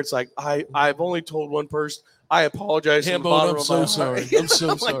 Garrett's like, I've only told one person. I apologize. I'm so sorry. I'm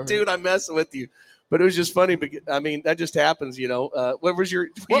so sorry. Like, dude, I'm messing with you. But it was just funny. I mean, that just happens, What was your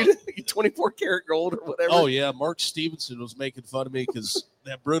 24 karat gold or whatever? Oh, yeah. Mark Stevenson was making fun of me because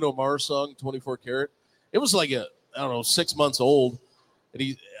that Bruno Mars song, 24 karat, it was like 6 months old.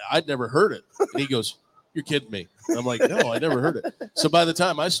 And I'd never heard it. And he goes, you're kidding me. And I'm like, no, I never heard it. So by the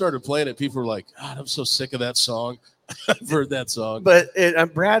time I started playing it, people were like, God, I'm so sick of that song. I've heard that song. But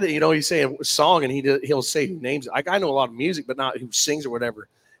Brad, he's saying a song and he'll say who names it. I know a lot of music, but not who sings or whatever.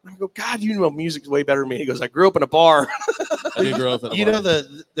 And I go, God, you know music's way better than me. He goes, I grew up in a bar. I did grow up in a bar.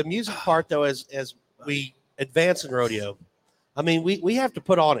 The music part, though, as we advance in rodeo, I mean, we have to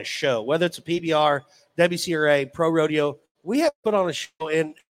put on a show, whether it's a PBR, WCRA, Pro Rodeo. We have to put on a show,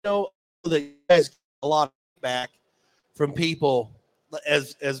 and that you guys get a lot of feedback from people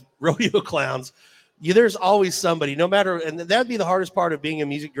as rodeo clowns. There's always somebody, no matter, and that'd be the hardest part of being a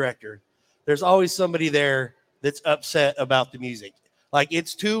music director. There's always somebody there that's upset about the music. Like,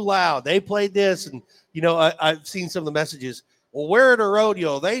 it's too loud. They played this, and I've seen some of the messages. Well, we're at a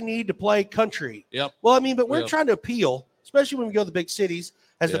rodeo. They need to play country. Yep. Well, I mean, but we're trying to appeal, especially when we go to the big cities.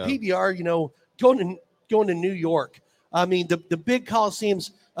 As the PBR, going to New York. I mean, the big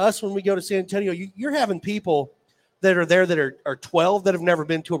coliseums. Us when we go to San Antonio, you're having people that are there that are 12 that have never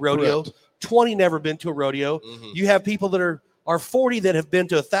been to a rodeo. Correct. 20 never been to a rodeo. Mm-hmm. You have people that are 40 that have been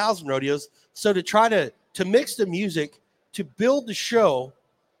to 1,000 rodeos. So to try to mix the music, to build the show,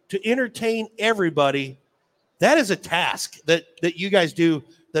 to entertain everybody, that is a task that you guys do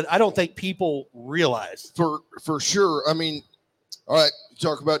that I don't think people realize. For sure. I mean, all right,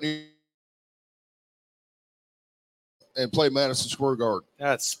 talk about New and play Madison Square Garden.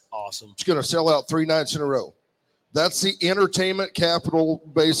 That's awesome. It's going to sell out 3 nights in a row. That's the entertainment capital,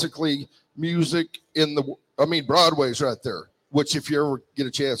 basically, music Broadway's right there, which if you ever get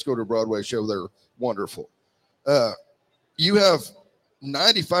a chance to go to a Broadway show, they're wonderful. You have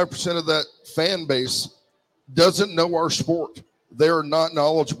 95% of that fan base doesn't know our sport. They're not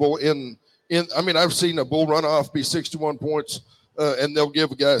knowledgeable I've seen a bull runoff be 61 points, and they'll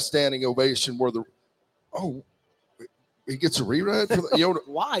give a guy a standing ovation where he gets a rewrite for the,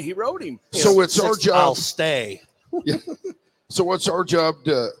 why? He wrote him. So it's our job. I'll stay. Yeah. So it's our job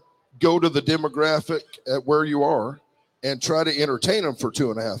to go to the demographic at where you are and try to entertain them for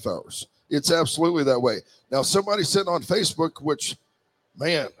 2.5 hours. It's absolutely that way. Now, somebody said on Facebook, which,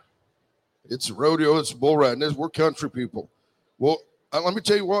 man, it's a rodeo, it's bull riding, we're country people. Well, let me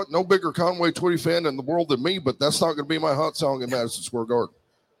tell you what, no bigger Conway Twitty fan in the world than me, but that's not going to be my hot song in Madison Square Garden.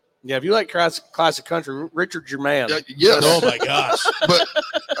 Yeah, if you like classic country, Richard's your man. Yes. Oh, my gosh. But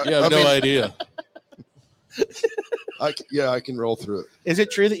you have no idea. I can roll through it. Is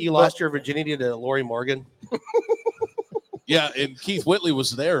it true that you lost your virginity to Lori Morgan? Yeah, and Keith Whitley was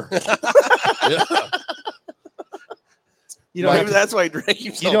there. Yeah. Maybe that's why he drank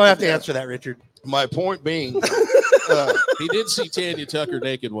himself. You don't have to answer that, Richard. My point being, he did see Tanya Tucker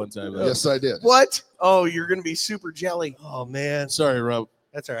naked one time. Though. Yes, I did. What? Oh, you're going to be super jelly. Oh, man. Sorry, Rob.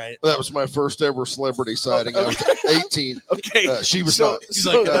 That's all right. That was my first ever celebrity sighting. I was 18. Okay. She was not.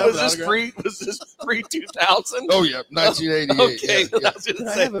 Was this pre 2000? Oh, yeah. 1988. Okay. Yeah. I was gonna Can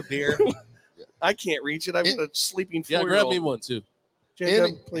I say, have a beer? I can't reach it. I've got a sleeping 4-year-old. Yeah, grab me one, too.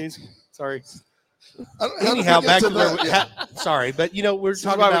 Jacob, please. Sorry. Anyhow, back to the sorry, but we're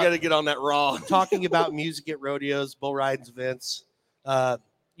talking about we got to get on that raw. Talking about music at rodeos, bull rides, events. The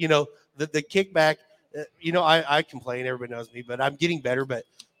kickback. I complain. Everybody knows me, but I'm getting better. But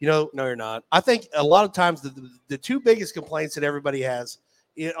no, you're not. I think a lot of times the two biggest complaints that everybody has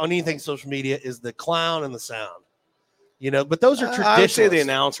on anything social media is the clown and the sound. But those are traditionalists. I would say the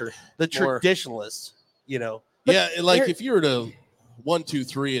announcer, the traditionalists. Yeah, like if you were to 1, 2,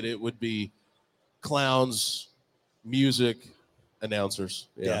 3 it would be clowns, music, announcers.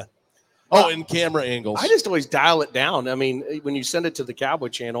 Yeah. Oh, and camera angles. I just always dial it down. I mean, when you send it to the Cowboy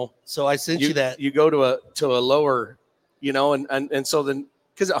Channel, so I sent you that. You go to a lower, and so then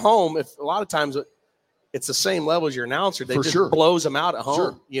because at home, if a lot of times it's the same level as your announcer, they just blows them out at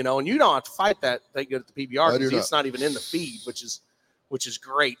home, and you don't have to fight that. They go to the PBR because it's not even in the feed, which is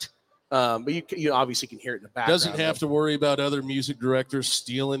great. But you obviously can hear it in the background. Doesn't have to worry about other music directors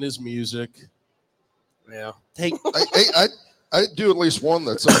stealing his music. Yeah. Hey, I do at least one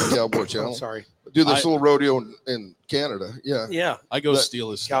that's on the Cowboy Channel. I'm sorry. Do this little rodeo in Canada. Yeah. Yeah. I go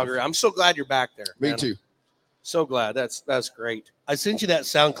steal his Calgary. stuff. I'm so glad you're back there. Me man. too. So glad. That's great. I sent you that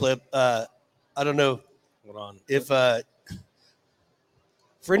sound clip. I don't know Hold on. if for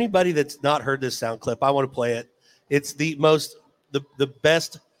anybody that's not heard this sound clip, I want to play it. It's the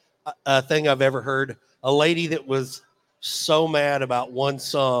best thing I've ever heard. A lady that was so mad about one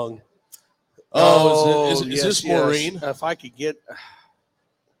song. Is yes, this Maureen? If I could get,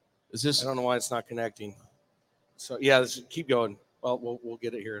 Is this? I don't know why it's not connecting. So yeah, keep going. Well, we'll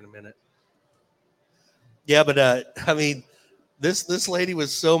get it here in a minute. Yeah, but I mean, this lady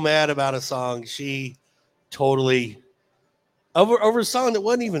was so mad about a song. She totally over a song that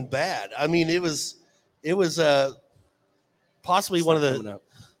wasn't even bad. I mean, it was possibly It's one of not the. coming up.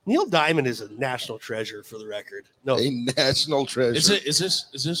 Neil Diamond is a national treasure for the record. No, A national treasure. Is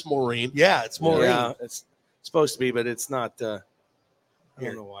this Maureen? yeah, it's Maureen. Yeah, it's supposed to be, but it's not. I Here.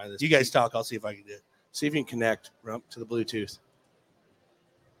 don't know why this. You guys talk. I'll see if I can do it. See if you can connect Rump to the Bluetooth.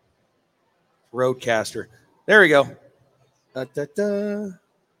 Roadcaster. There we go. Got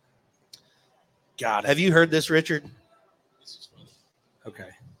it. Have you heard this, Richard? Okay.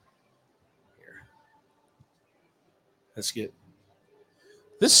 Here. Let's get.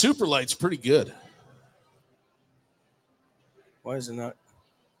 This super light's pretty good. Why is it not?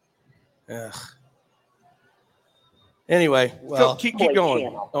 Ugh. Anyway, Well, keep Boyd going.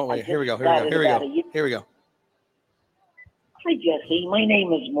 channel. Oh I wait, here we go. just got it about a year- Here we go. Hi, Jesse. My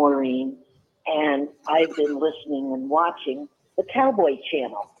name is Maureen, and I've been listening and watching the Cowboy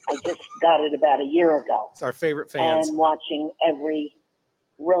Channel. I just got it about a year ago, It's our favorite fans. and watching every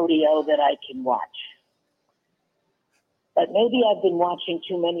rodeo that I can watch. But maybe I've been watching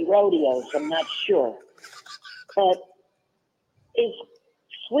too many rodeos. I'm not sure. But is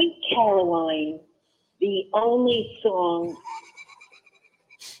Sweet Caroline the only song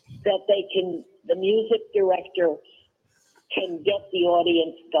that the music director can get the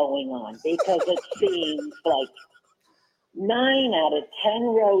audience going on? Because it seems like 9 out of 10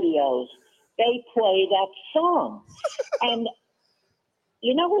 rodeos, they play that song. And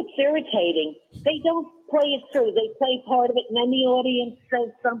you know what's irritating? They don't play it through. They play part of it, and then the audience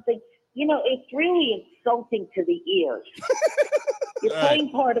says something. You know, it's really insulting to the ears. You're playing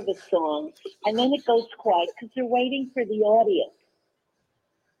part of a song, and then it goes quiet because they're waiting for the audience.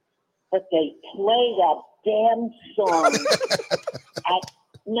 But they play that damn song at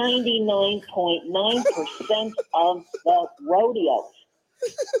 99.9% of the rodeos.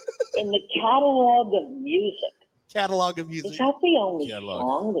 In the catalog of music. Catalog of music. Is that the only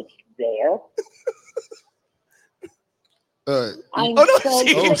song that's there? I'm Oh, no, so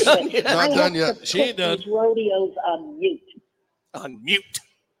she ain't sick done of yet. it. Not I done have yet. to She ain't put done. these rodeos on mute. On mute.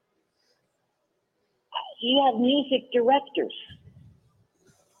 You have music directors.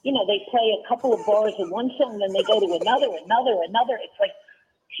 You know, they play a couple of bars of one song, then they go to another. It's like,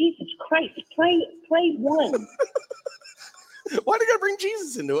 Jesus Christ, play one. Why do you gotta bring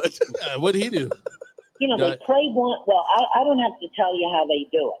Jesus into it? What'd he do? You know, they play one. Well, I don't have to tell you how they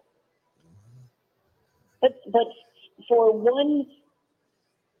do it. But for one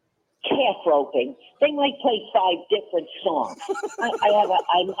calf roping, they might play 5 different songs.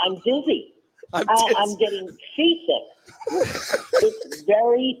 I'm dizzy. I'm getting seasick. It's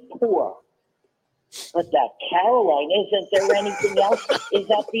very poor. But that Caroline, isn't there anything else? Is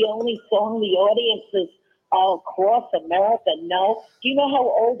that the only song the audience is all across America? No. Do you know how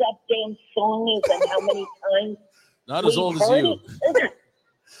old that damn song is and how many times? Not as old as heard you. it?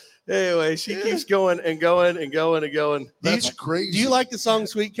 Anyway, she keeps going and going and going and going. That's crazy. Do you like the song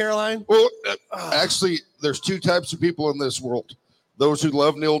 "Sweet Caroline"? Well, actually, there's 2 types of people in this world: those who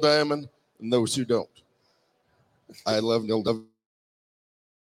love Neil Diamond and those who don't. I love Neil Diamond.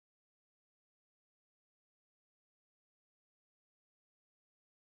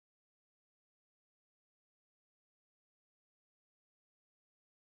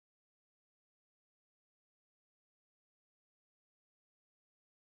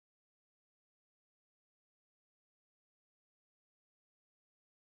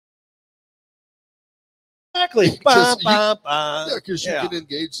 Exactly. Because you- Ba, ba, ba. Yeah, because you Yeah. can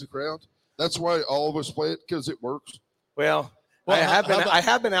engage the crowd. That's why all of us play it, because it works. Well, Well, I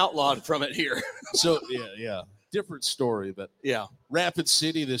have been outlawed from it here. So yeah, different story. But Yeah. Rapid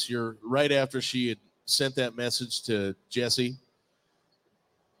City this year, right after she had sent that message to Jesse,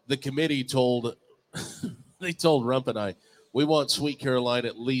 the committee told Rump and I, We want Sweet Caroline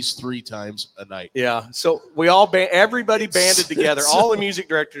at least 3 times a night. Yeah. So we all everybody banded together. All the music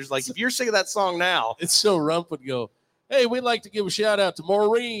directors, like, if you're singing that song now, it's so Rump would go, hey, we'd like to give a shout out to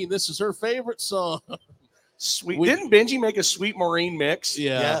Maureen. This is her favorite song. Sweet. Didn't Benji make a Sweet Maureen mix?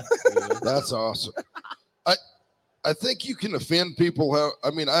 Yeah. That's awesome. I think you can offend people.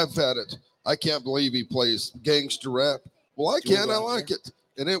 I've had it. I can't believe he plays gangster rap. Well, I can. I like it,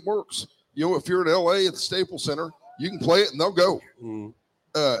 and it works. If you're in LA at the Staples Center, you can play it and they'll go.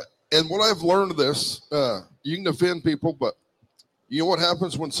 And what I've learned this, you can offend people, but you know what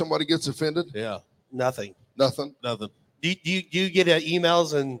happens when somebody gets offended? Yeah. Nothing. Nothing. Do you get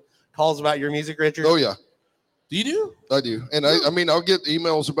emails and calls about your music, Richard? Oh, yeah. Do you do? I do. And I'll get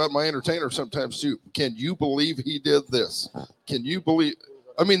emails about my entertainer sometimes too. Can you believe he did this? Can you believe?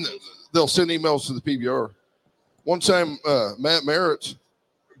 They'll send emails to the PBR. One time, Matt Merritt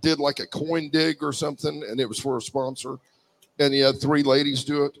did like a coin dig or something, and it was for a sponsor. And he had 3 ladies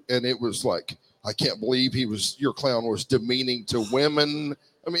do it. And it was like, I can't believe your clown was demeaning to women.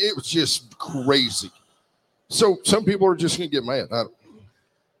 It was just crazy. So some people are just going to get mad.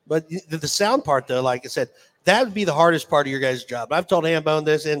 But the sound part, though, like I said, that would be the hardest part of your guys' job. I've told Hambone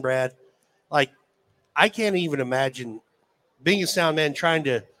this and Brad. Like, I can't even imagine being a sound man trying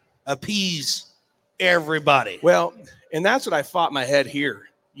to appease everybody. Well, and that's what I fought in my head here,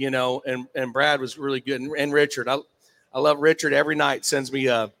 and Brad was really good. And Richard, I love Richard. Every night sends me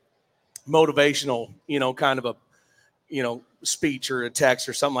a motivational, kind of a, speech or a text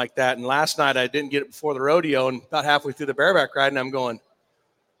or something like that. And last night I didn't get it before the rodeo, and about halfway through the bareback ride, and I'm going,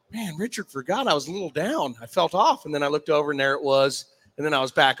 man, Richard forgot. I was a little down. I felt off, and then I looked over, and there it was, and then I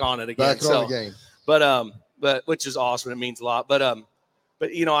was back on it again. Back on the game. But which is awesome. It means a lot. But I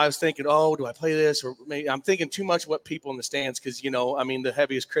was thinking, oh, do I play this? Or maybe I'm thinking too much what people in the stands, because, the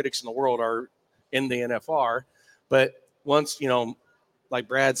heaviest critics in the world are in the NFR. But once, like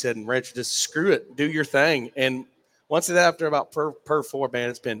Brad said, and Rich, just screw it, do your thing. And once it after about per 4 band,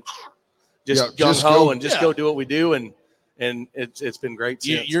 it's been just gung-ho and just go do what we do. And it's been great.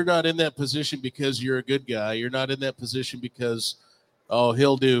 You're not in that position because you're a good guy. You're not in that position because,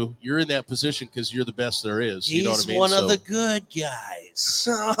 he'll do. You're in that position because you're the best there is. He's what I mean? One of the good guys.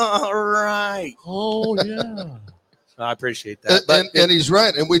 All right. Oh, yeah. I appreciate that. And he's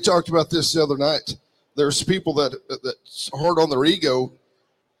right. And we talked about this the other night. There's people that's hard on their ego,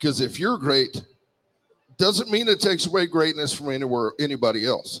 because if you're great, doesn't mean it takes away greatness from anybody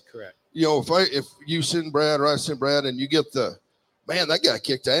else. Correct. If you send Brad or I send Brad and you get man, that guy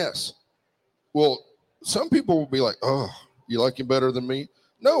kicked ass. Well, some people will be like, oh, you like him better than me?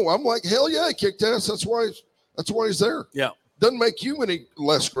 No, I'm like, hell yeah, he kicked ass. That's why he's there. Yeah. Doesn't make you any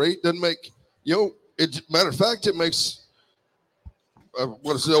less great. Doesn't make, matter of fact, it makes,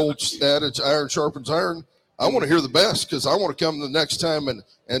 what is the old adage, iron sharpens iron. I want to hear the best, because I want to come the next time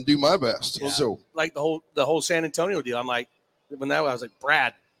and do my best. Yeah. So like the whole San Antonio deal, I'm like, I was like,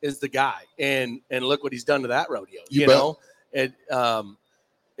 Brad is the guy, and look what he's done to that rodeo.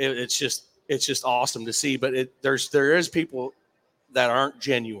 It's just awesome to see. But there is people that aren't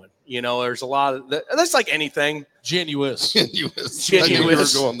genuine. There's a lot of that's like anything. Genuous. I knew you were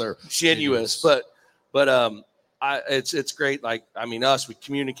going there. Genuous. But it's great. Like, us, we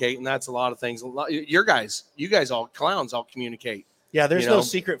communicate, and that's a lot of things. You guys all clowns all communicate. Yeah, there's no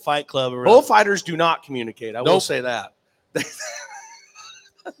secret fight club around. Bullfighters do not communicate. I will say that.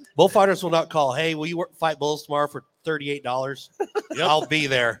 Bullfighters will not call, hey, will you fight bulls tomorrow for $38? Yep. I'll be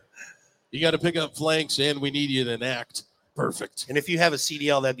there. You got to pick up flanks, and we need you to enact. Perfect. And if you have a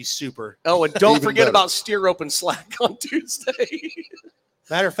CDL, that'd be super. Oh, and don't forget about steer rope and slack on Tuesday.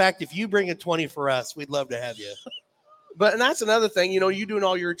 Matter of fact, if you bring a 20 for us, we'd love to have you. And that's another thing, you doing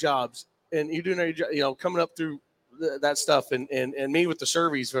all your jobs, and you doing coming up through that stuff, and me with the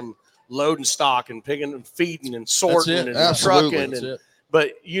surveys from loading stock and picking and feeding and sorting and trucking.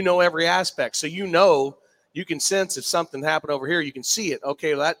 But every aspect. So you can sense if something happened over here, you can see it.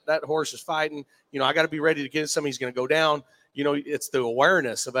 Okay, well, that horse is fighting. I got to be ready to get somebody's going to go down. It's the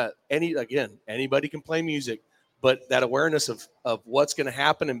awareness about anybody can play music, but that awareness of what's going to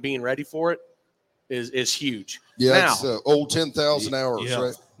happen and being ready for it is huge. Yeah, now, it's old 10,000 hours,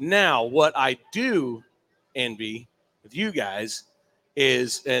 right? Now, what I do envy with you guys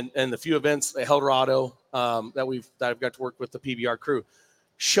is, and the few events at Eldorado that I've got to work with the PBR crew,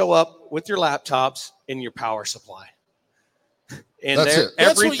 show up with your laptops and your power supply. And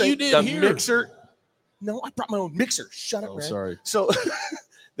that's what you did the here. Mixer. No, I brought my own mixer. Shut up, man. Sorry. So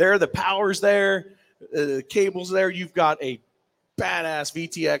there are the powers there, the cables there. You've got a badass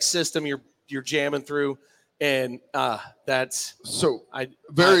VTX system you're jamming through, And that's So I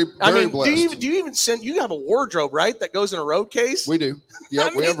very Do blessed. you even send? You have a wardrobe, right? That goes in a road case. We do. Yeah,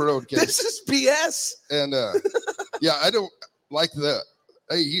 we have a road case. This is BS. And yeah, I don't like that.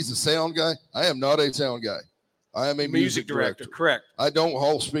 Hey, he's a sound guy. I am not a sound guy. I am a music director. Correct. I don't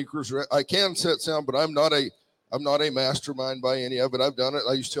haul speakers. I can set sound, but I'm not a mastermind by any of it. I've done it.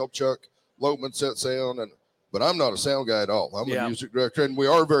 I used to help Chuck Lopeman set sound, but I'm not a sound guy at all. I'm a music director, and we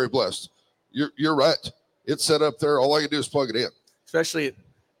are very blessed. You're right. It's set up there. All I can do is plug it in. Especially at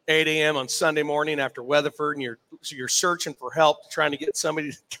 8 a.m. on Sunday morning after Weatherford, and you're searching for help, trying to get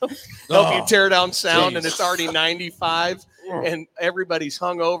somebody to come help you tear down sound, and it's already 95, and everybody's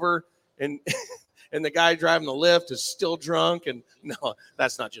hungover, and the guy driving the lift is still drunk. And no,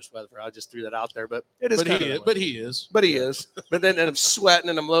 that's not just Weatherford. I just threw that out there, but it is. But he is. But then I'm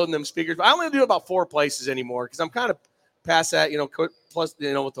sweating and I'm loading them speakers. But I only do about 4 places anymore because I'm kind of past that. Plus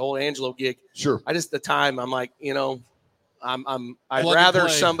with the whole Angelo gig. Sure. I just the time I'm like I'd Plug rather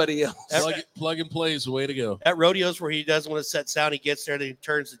somebody else. Plug and play is the way to go. At rodeos where he doesn't want to set sound, he gets there and he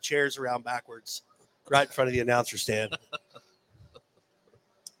turns the chairs around backwards right in front of the announcer stand.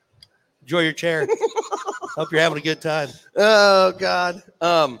 Enjoy your chair. Hope you're having a good time. Oh God.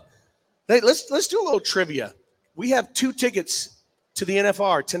 Hey, let's do a little trivia. We have 2 tickets to the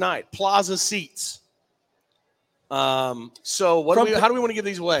NFR tonight, Plaza seats. So how do we want to give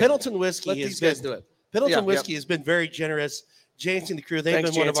these away? Pendleton Whiskey. Let these guys do it. Pendleton Whiskey has been very generous. Jancy and the crew, they've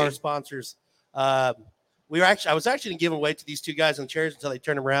been one of our sponsors. I was actually giving away to these 2 guys on chairs until they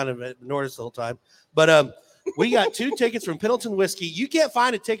turned around and ignored us the whole time. But we got 2 tickets from Pendleton Whiskey. You can't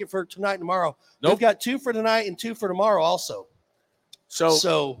find a ticket for tonight and tomorrow. Nope. We've got 2 for tonight and 2 for tomorrow also.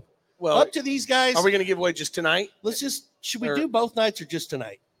 So up to these guys. Are we going to give away just tonight? Should we do both nights or just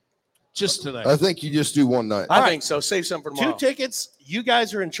tonight? Just tonight. I think you just do one night. I think so. Save some for tomorrow. 2 tickets. You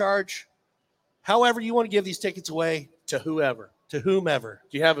guys are in charge. However you want to give these tickets away. To whomever.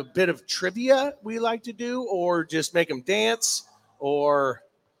 Do you have a bit of trivia we like to do, or just make them dance, or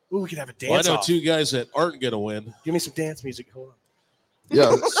we could have a dance? I know 2 guys that aren't going to win. Give me some dance music. Hold on.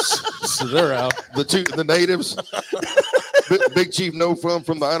 Yeah. So they're out. The natives. Big Chief No Fun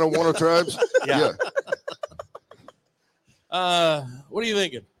from the Inowana tribes. Yeah. What are you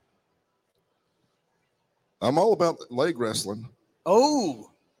thinking? I'm all about leg wrestling. Oh.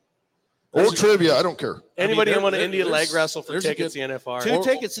 Or trivia. I don't care. Anybody want an Indian leg wrestle for tickets to the NFR? 2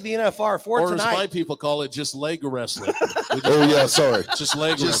 tickets to the NFR for tonight. Or as my people call it, just leg wrestling. Sorry. Just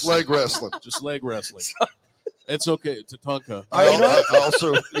leg wrestling. Just leg wrestling. It's okay. Tatanka. I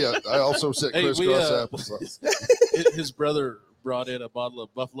also said crisscross applesauce. His brother brought in a bottle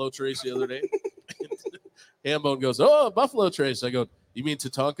of Buffalo Trace the other day. Hambone goes, "Oh, Buffalo Trace." I go, "You mean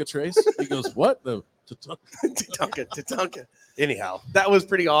Tatanka Trace?" He goes, "What? No, Tatanka. Anyhow, that was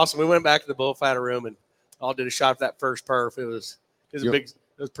pretty awesome. We went back to the bullfighter room and all did a shot for that first perf. It was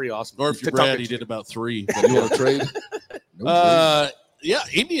pretty awesome. Or if you're Brad, he did about 3. But you want to trade? Yeah,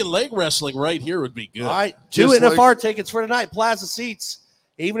 Indian leg wrestling right here would be good. All right, 2 NFR tickets for tonight, Plaza seats.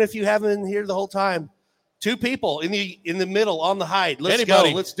 Even if you haven't been here the whole time, 2 people in the middle on the hide. Let's go.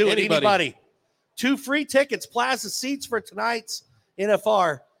 Let's do it. Anybody. 2 free tickets, Plaza seats for tonight's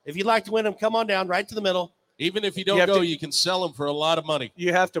NFR. If you'd like to win them, come on down right to the middle. Even if you don't go, you can sell them for a lot of money.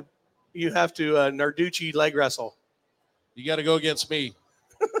 You have to Narducci leg wrestle. You got to go against me.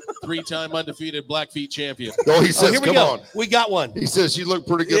 3-time undefeated Blackfeet champion. Oh, he says, come on. We got one. He says, you look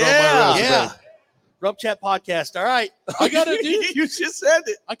pretty good on my resume. Yeah. RümpChät podcast. All right. I got to do You just said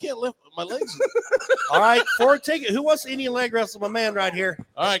it. I can't lift my legs. All right. 4 tickets. Who wants Indian leg wrestle? My man right here.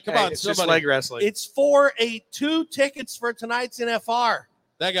 All right. Come on. It's just leg wrestling. It's for 2 tickets for tonight's NFR.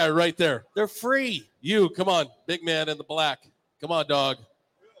 That guy right there. They're free. You, come on. Big man in the black. Come on, dog.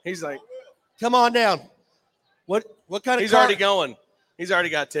 He's like, come on down. What kind of He's already going. He's already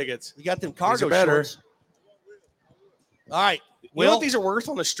got tickets. You got them cargo shorts. All right. You know what these are worth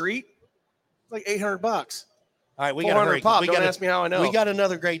on the street? Like $800. All right, we got to hurry. Pop. Don't ask me how I know. We got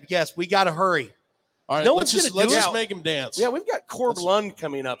another great guest. We got to hurry. All right, let's just make him dance. Yeah, we've got Corb Lund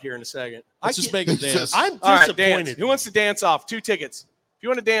coming up here in a second. Let's just make him dance. I'm disappointed. Right, who wants to dance off? 2 tickets. If you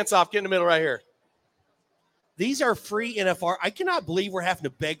want to dance off, get in the middle right here. These are free NFR. I cannot believe we're having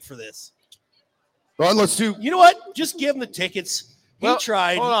to beg for this. All right, let's do. You know what? Just give him the tickets. He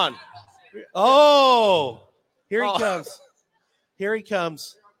tried. Hold on. Oh, here he comes. Here he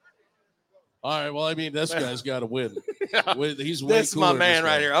comes. All right. Well, I mean, this guy's got to win. Yeah. He's way This is my man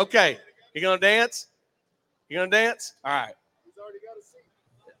right here. Okay. You going to dance? You going to dance? All right. He's already got a seat.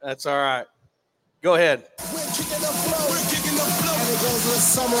 That's all right. Go ahead. Come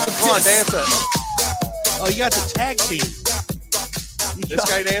on, dance it. Oh, you got the tag team. This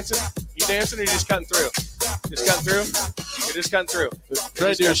guy dancing? You dancing or you just cutting through? Just cut through? You're just cutting through.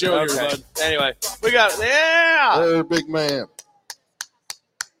 Try to do a show here, bud. Anyway, we got, Hey, big man.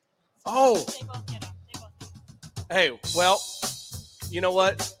 Oh. Hey, well, you know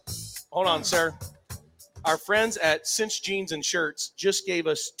what? Hold on, sir. Our friends at Cinch Jeans and Shirts just gave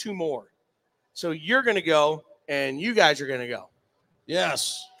us 2 more. So you're going to go, and you guys are going to go.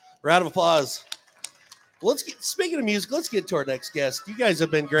 Yes. Round of applause. Speaking of music, let's get to our next guest. You guys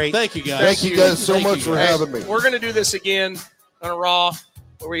have been great. Thank you, guys. Thank you guys so much for having me. We're going to do this again on a Raw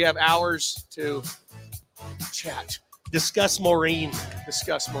where we have hours to chat. Discuss Maureen.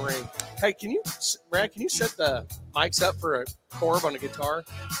 Hey, Brad, can you set the mics up for a Corb on a guitar?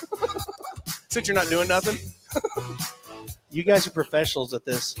 Since you're not doing nothing. You guys are professionals at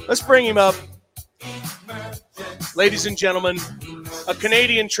this. Let's bring him up. Ladies and gentlemen, a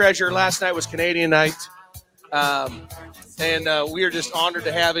Canadian treasure. Last night was Canadian night. And we are just honored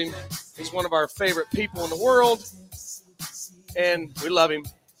to have him. He's one of our favorite people in the world. And we love him.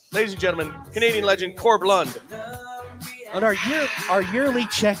 Ladies and gentlemen, Canadian legend Corb Lund. On our yearly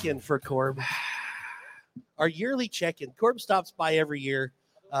check-in for Corb. Our yearly check-in. Corb stops by every year.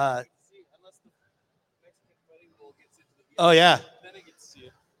 Oh, yeah.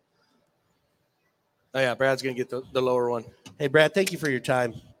 Oh, yeah, Brad's going to get the lower one. Hey, Brad, thank you for your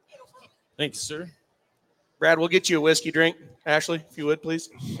time. Thanks, sir. Brad, we'll get you a whiskey drink. Ashley, if you would, please.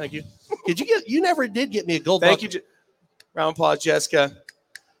 Thank you. You never did get me a gold Thank bucket. you. Round of applause, Jessica.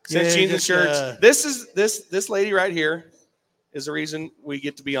 Cinch Jeans and just, Shirts. This lady right here is the reason we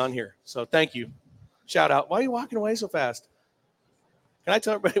get to be on here. So thank you. Shout out. Why are you walking away so fast? Can I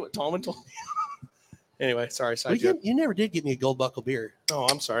tell everybody what Tallman told me? Anyway, sorry. You never did get me a gold buckle beer. Oh,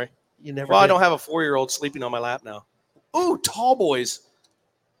 I'm sorry. You never. Well, did. I don't have a 4-year-old sleeping on my lap now. Ooh, tall boys.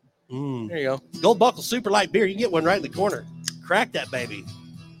 There you go. Gold buckle super light beer. You can get one right in the corner. Crack that baby.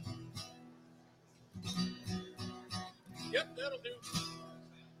 Yep, that'll do.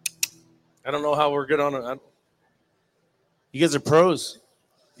 I don't know how we're good on it. You guys are pros.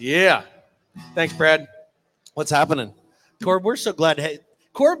 Yeah. Thanks, Brad. What's happening? Corb, we're so glad to have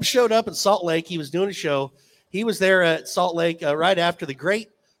Corb showed up in Salt Lake. He was doing a show. He was there at Salt Lake right after the great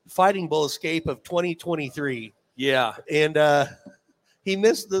Fighting Bull escape of 2023. Yeah. And he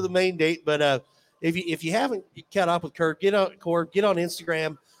missed the main date. But if you haven't caught up with Corb, get on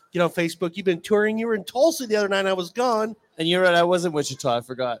Instagram, get on Facebook. You've been touring. You were in Tulsa the other night. I was gone. And you're right. I was in Wichita. I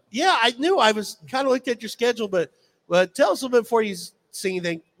forgot. Yeah, I knew. I was kind of looked at your schedule, but tell us a little bit before you see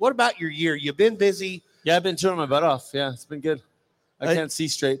anything. What about your year? You've been busy. Yeah, I've been touring my butt off. Yeah, it's been good. I can't see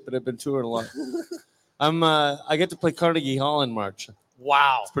straight, but I've been touring a lot. I get to play Carnegie Hall in March.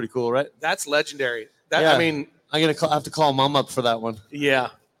 Wow. It's pretty cool, right? That's legendary. Yeah. I mean, I have to call Mom up for that one. yeah.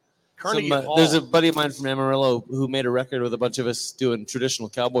 Carnegie Hall. There's a buddy of mine from Amarillo who made a record with a bunch of us doing traditional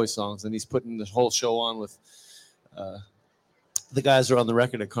cowboy songs, and he's putting the whole show on with the guys who are on the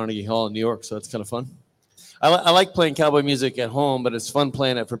record at Carnegie Hall in New York, so it's kind of fun. I like playing cowboy music at home, but it's fun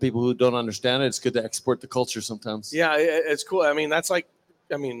playing it for people who don't understand it. It's good to export the culture sometimes. Yeah, it's cool. I mean, it's like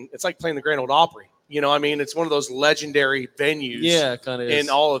playing the Grand Ole Opry. You know, I mean, it's one of those legendary venues. Yeah, kind of in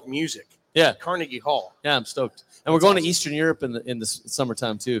all of music. Yeah, Carnegie Hall. Yeah, I'm stoked. And we're going to Eastern Europe in the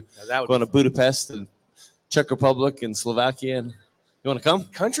summertime too. Yeah, that would going to Budapest and Czech Republic and Slovakia. And you want to come?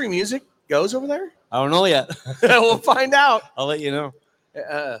 Country music goes over there? I don't know yet. We'll find out. I'll let you know.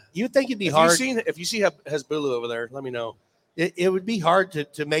 You would think it'd be hard. If you see Hezbollah over there, let me know. It would be hard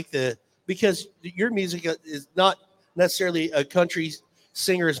to make because your music is not necessarily a country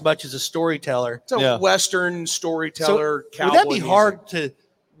singer as much as a storyteller. It's a Western storyteller. So would that be hard to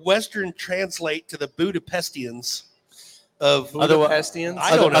Western translate to the Budapestians of Budapestians?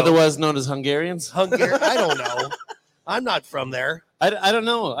 I don't know. Otherwise known as Hungarians. I don't know. I'm not from there. I don't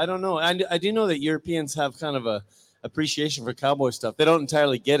know. I do know that Europeans have kind of a appreciation for cowboy stuff. They don't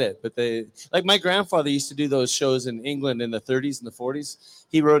entirely get it, but they like my grandfather used to do those shows in England in the 30s and the 40s.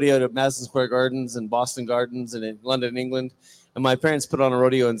 He rodeoed at Madison Square Gardens and Boston Gardens and in London, England. And my parents put on a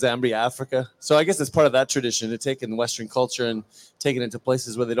rodeo in Zambia, Africa. So I guess it's part of that tradition to take in Western culture and taking it to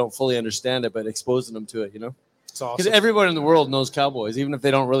places where they don't fully understand it, but exposing them to it, you know? It's awesome. Because everyone in the world knows cowboys, even if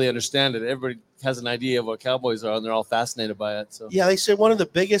they don't really understand it. Everybody has an idea of what cowboys are, and they're all fascinated by it. So yeah, they said one of the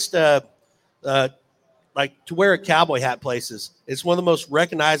biggest, like to wear a cowboy hat places. It's one of the most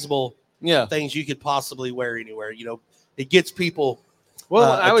recognizable things you could possibly wear anywhere. You know, it gets people.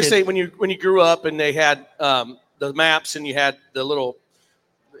 Well, I always say when you grew up and they had the maps and you had the little,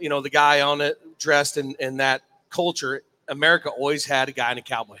 the guy on it dressed in that culture, America always had a guy in a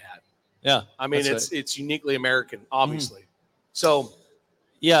cowboy hat. Yeah, I mean it's uniquely American, obviously. So,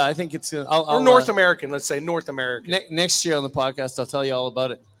 yeah, I think it's or North American. Let's say North American. Next year on the podcast, I'll tell you all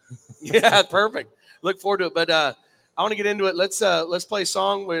about it. Yeah, perfect. look forward to it. But I want to get into it. Let's play a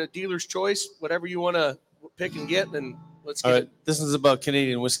song with a dealer's choice, whatever you want to pick and get, and let's get it. This is about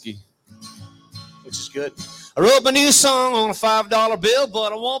Canadian whiskey, which is good. I wrote my new song on a $5 bill,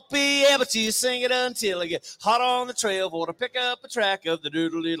 but I won't be able to sing it until I get hot on the trail for to pick up a track of the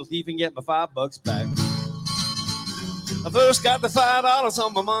doodle little thief and get my $5 back. I first got the $5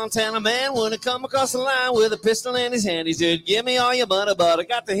 on my Montana man when I come across the line with a pistol in his hand. He said, give me all your money, but I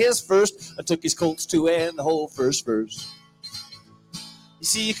got to his first. I took his Colts too and the whole first verse. You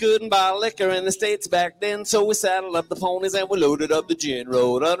see, you couldn't buy liquor in the States back then, so we saddled up the ponies and we loaded up the gin.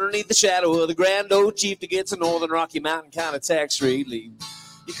 Rode underneath the shadow of the Grand Old Chief to get to Northern Rocky Mountain kind of tax relief.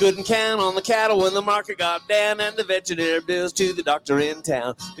 You couldn't count on the cattle when the market got down and the veterinary bills to the doctor in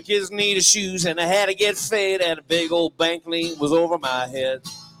town. The kids needed shoes and I had to get fed and a big old bank lien was over my head.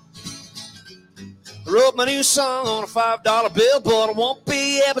 I wrote my new song on a $5 bill, but I won't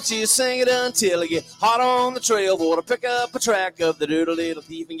be able to sing it until I get hot on the trail for to pick up a track of the doodle little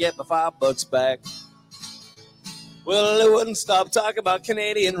thief and get my $5 back. Well, I wouldn't stop talking about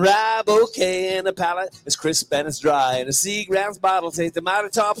Canadian rye bouquet, and the palate is crisp and it's dry, and the Seagrams bottle tastes the mighty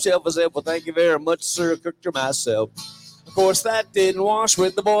top shelf. I said, well, thank you very much, sir. I cooked her myself. Of course, that didn't wash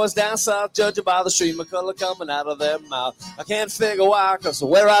with the boys down south, judging by the stream of color coming out of their mouth. I can't figure why, because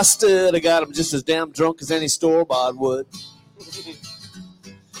where I stood, I got them just as damn drunk as any store-bought would.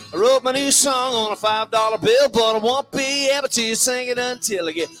 I wrote my new song on a $5 bill, but I won't be able to sing it until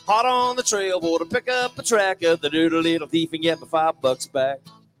I get hot on the trail for to pick up a track of the doodle little thief and get my $5 back.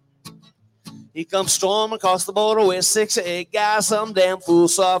 He comes storming across the border with 6 or 8 guys. Some damn fool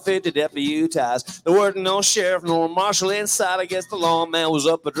saw fit to deputize. There weren't no sheriff nor marshal inside. I guess the lawman was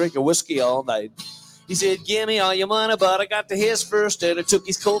up a drinking whiskey all night. He said, give me all your money, but I got to his first. And I took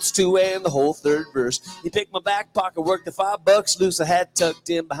his Colts too and the whole third verse. He picked my back pocket, worked the $5 loose. I had tucked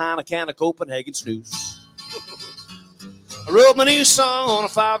in behind a can of Copenhagen snooze. I wrote my new song on a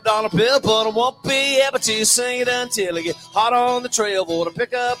 $5 bill, but I won't be able to sing it until I get hot on the trail for to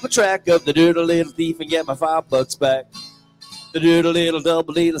pick up a track of the doodle little thief and get my $5 back. The doodle little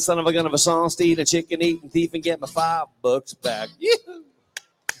double D, the son of a gun of a song, stealing, chicken eating thief and get my $5 back. Yeah.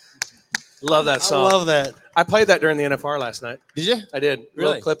 Love that song. I love that. I played that during the NFR last night. Did you? I did. Really?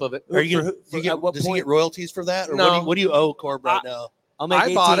 Little clip of it. Are you gonna, Does he get royalties for that? Or No. what do you owe Corb right now? I'll make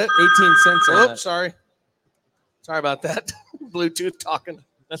I bought it. 18 cents on that. Oops, sorry. Sorry about that. Bluetooth talking.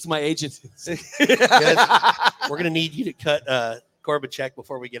 That's my agent. We're going to need you to cut Corb a check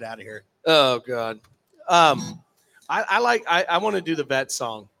before we get out of here. Oh, God. I want to do the vet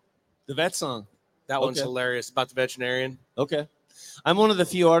song. The vet song. That one's hilarious about the veterinarian. Okay. I'm one of the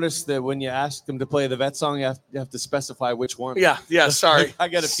few artists that when you ask them to play the vet song, you have to specify which one. Yeah, sorry. I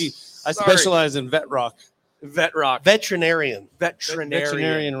got to be. I Sorry. specialize in vet rock. Vet rock. Veterinarian.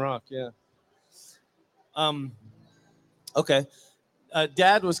 Veterinarian rock, yeah. Okay.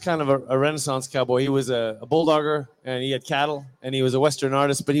 Dad was kind of a Renaissance cowboy. He was a bulldogger, and he had cattle, and he was a Western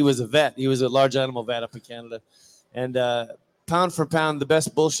artist, but he was a vet. He was a large animal vet up in Canada. And pound for pound, the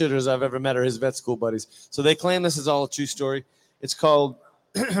best bullshitters I've ever met are his vet school buddies. So they claim this is all a true story. It's called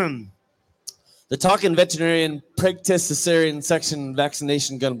The Talking Veterinarian Preg Test Cesarean Section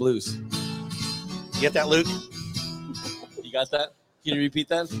Vaccination Gun Blues. You get that, Luke? You got that? Can you repeat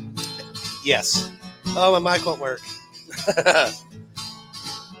that? Yes. Oh, my mic won't work.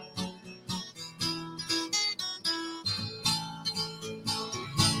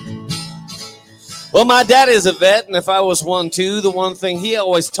 Well, my dad is a vet, and if I was one too, the one thing he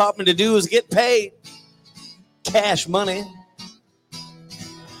always taught me to do is get paid. Cash money.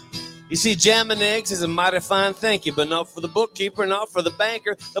 You see, jamming eggs is a mighty fine thank you, but not for the bookkeeper, not for the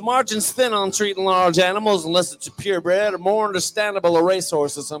banker. The margin's thin on treating large animals unless it's a purebred or more understandable a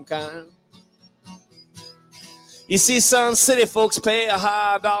racehorse of some kind. You see, son, city folks pay a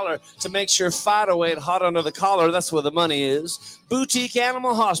high dollar to make sure Fido ain't hot under the collar. That's where the money is. Boutique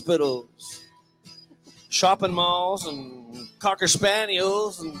animal hospitals, shopping malls, and Cocker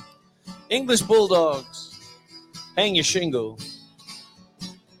Spaniels, and English Bulldogs. Hang your shingle.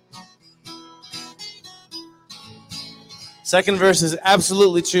 Second verse is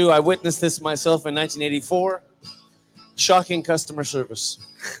absolutely true. I witnessed this myself in 1984. Shocking customer service.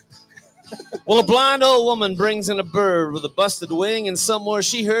 Well, a blind old woman brings in a bird with a busted wing, and somewhere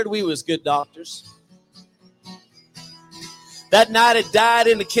she heard we was good doctors. That night it died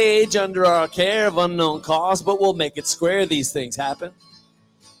in a cage under our care of unknown cause, but we'll make it square. These things happen.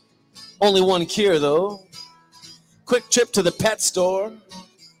 Only one cure, though. Quick trip to the pet store.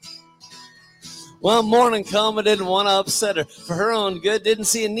 Well, morning come, I didn't want to upset her. For her own good, didn't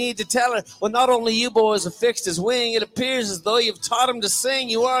see a need to tell her. Well, not only you boys have fixed his wing, it appears as though you've taught him to sing.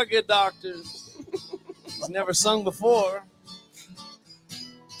 You are good doctors. He's never sung before.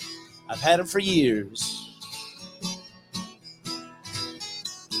 I've had him for years.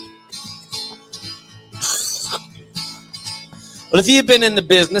 But if you've been in the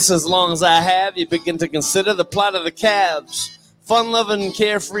business as long as I have, you begin to consider the plight of the calves. Fun-loving,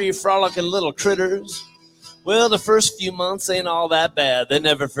 carefree, frolicking little critters. Well, the first few months ain't all that bad. They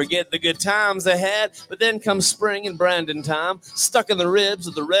never forget the good times they had. But then comes spring and branding time. Stuck in the ribs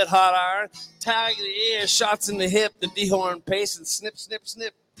of the red-hot iron. Tag in the ear, shots in the hip, the dehorn pace, and snip, snip,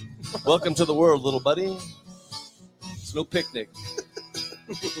 snip. Welcome to the world, little buddy. It's no picnic.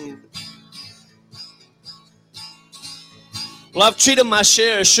 Well, I've treated my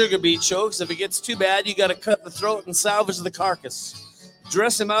share of sugar beet chokes. If it gets too bad, you got to cut the throat and salvage the carcass.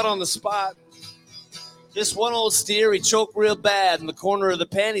 Dress him out on the spot. This one old steer, he choked real bad in the corner of the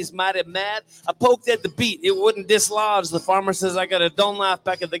pen. He's mighty mad. I poked at the beet. It wouldn't dislodge. The farmer says, I got a Dunlop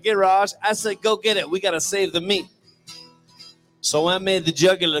back at the garage. I said, go get it. We got to save the meat. So I made the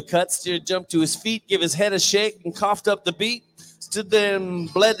jugular cut. Steer jumped to his feet, gave his head a shake, and coughed up the beet. Stood there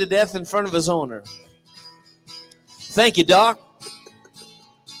and bled to death in front of his owner. Thank you, Doc.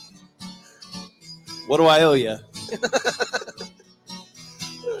 What do I owe you?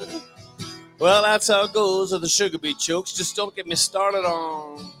 Well, that's how it goes with the sugar beet chokes. Just don't get me started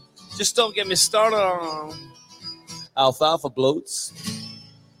on alfalfa bloats.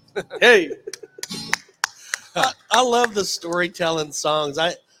 Hey. I love the storytelling songs.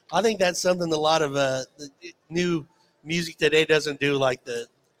 I think that's something a lot of the new music today doesn't do, like the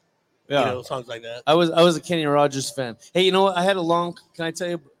songs like that. I was a Kenny Rogers fan. Hey, you know what? Can I tell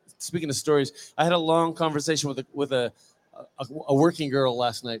you, speaking of stories, I had a long conversation with a working girl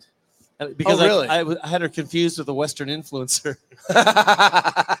last night. Because really? I had her confused with a Western influencer.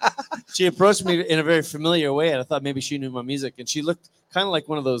 She approached me in a very familiar way, and I thought maybe she knew my music. And she looked kind of like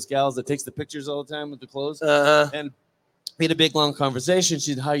one of those gals that takes the pictures all the time with the clothes. And we had a big, long conversation.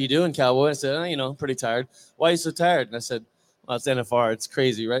 She said, how you doing, cowboy? I said, pretty tired. Why are you so tired? And I said, well, it's NFR. It's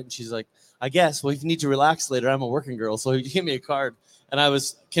crazy, right? And she's like, I guess. Well, if you need to relax later, I'm a working girl. So you give me a card. And I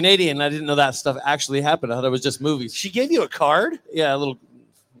was Canadian. I didn't know that stuff actually happened. I thought it was just movies. She gave you a card? Yeah, a little.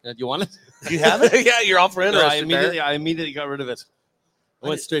 Do you want it? Do you have it? Yeah, you're all for interested. No, I immediately got rid of it. I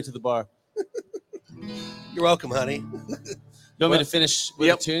went straight to the bar. You're welcome, honey. You want me to finish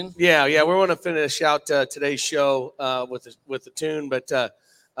with a tune? Yeah. We want to finish out today's show with the tune. But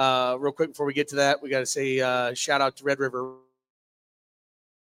real quick before we get to that, we got to say shout out to Red River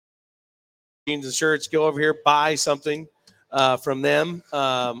Jeans and Shirts. Go over here, buy something from them.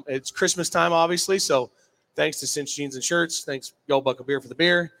 It's Christmas time, obviously, so thanks to Cinch Jeans and Shirts. Thanks, Gold Buck of Beer for the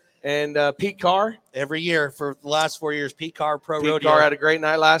beer. And Pete Carr. Every year for the last 4 years, Pete Carr Pro Rodeo. Pete Carr had a great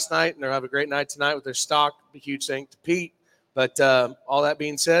night last night, and they'll have a great night tonight with their stock. A huge thanks to Pete. But all that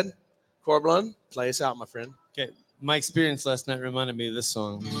being said, Corb Lund, play us out, my friend. Okay. My experience last night reminded me of this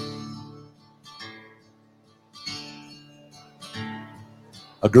song.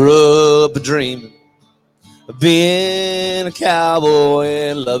 I grew up dreaming of being a cowboy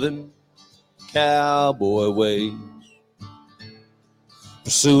and loving cowboy ways,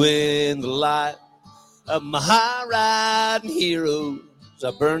 pursuing the light of my high-riding heroes.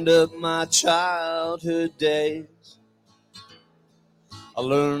 I burned up my childhood days. I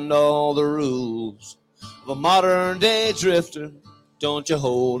learned all the rules of a modern-day drifter. Don't you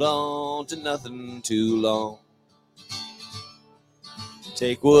hold on to nothing too long.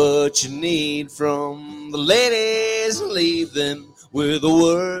 Take what you need from the ladies and leave them with the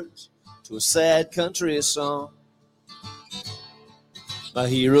words to a sad country song. My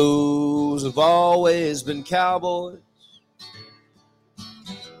heroes have always been cowboys,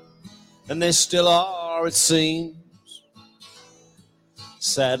 and they still are, it seems.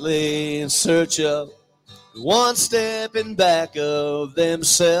 Sadly in search of one step in back of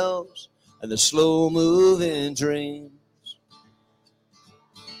themselves and their slow-moving dreams.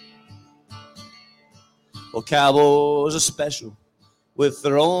 Well, cowboys are special with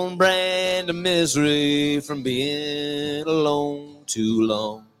their own brand of misery from being alone too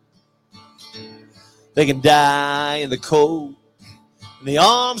long. They can die in the cold, in the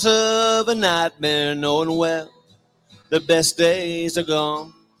arms of a nightmare, knowing well their best days are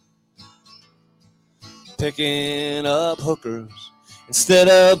gone. Picking up hookers instead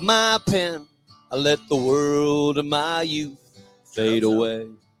of my pen, I let the world of my youth fade away.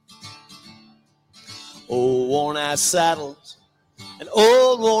 Old worn-out saddles and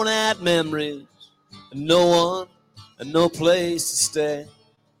old worn-out memories, and no one and no place to stay.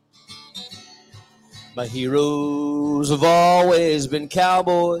 My heroes have always been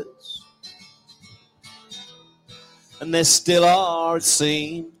cowboys, and they still are, it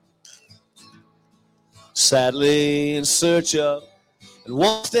seems. sadly in search of, and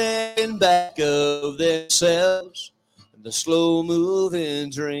one standing back of themselves and the slow-moving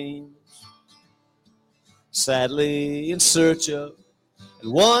dreams. Sadly in search of,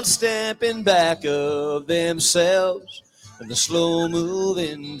 and one stepping back of themselves and the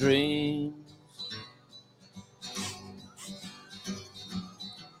slow-moving dreams.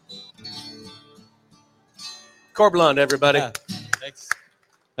 Corb Lund, everybody. Yeah.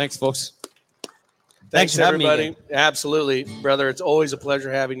 Thanks, folks. Thanks for having me everybody. again. Absolutely, brother. It's always a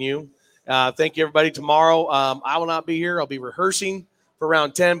pleasure having you. Thank you, everybody. Tomorrow, I will not be here. I'll be rehearsing for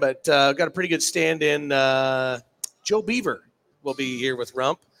round 10, but got a pretty good stand-in. Joe Beaver will be here with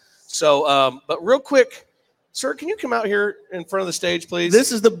Rump. So, but real quick, sir, can you come out here in front of the stage, please?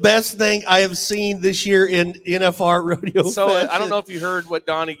 This is the best thing I have seen this year in NFR Rodeo. So Fest. I don't know if you heard what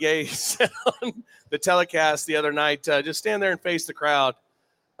Donnie Gay said on the telecast the other night. Just stand there and face the crowd.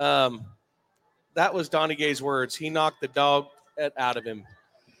 That was Donnie Gay's words. He knocked the dog out of him.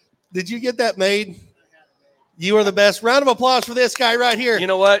 Did you get that made? You are the best. Round of applause for this guy right here. You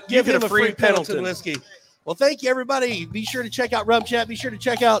know what? Give Give him it a free Pendleton Pendleton whiskey. Well, thank you, everybody. Be sure to check out RümpChät. Be sure to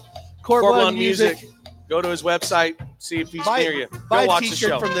check out Corb Corb Lund Lund Music. Go to his website. See if he's near you. Buy Go a watch the t-shirt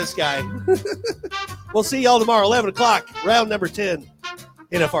show. from this guy. We'll see y'all tomorrow, 11 o'clock, round number 10,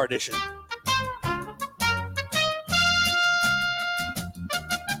 NFR edition.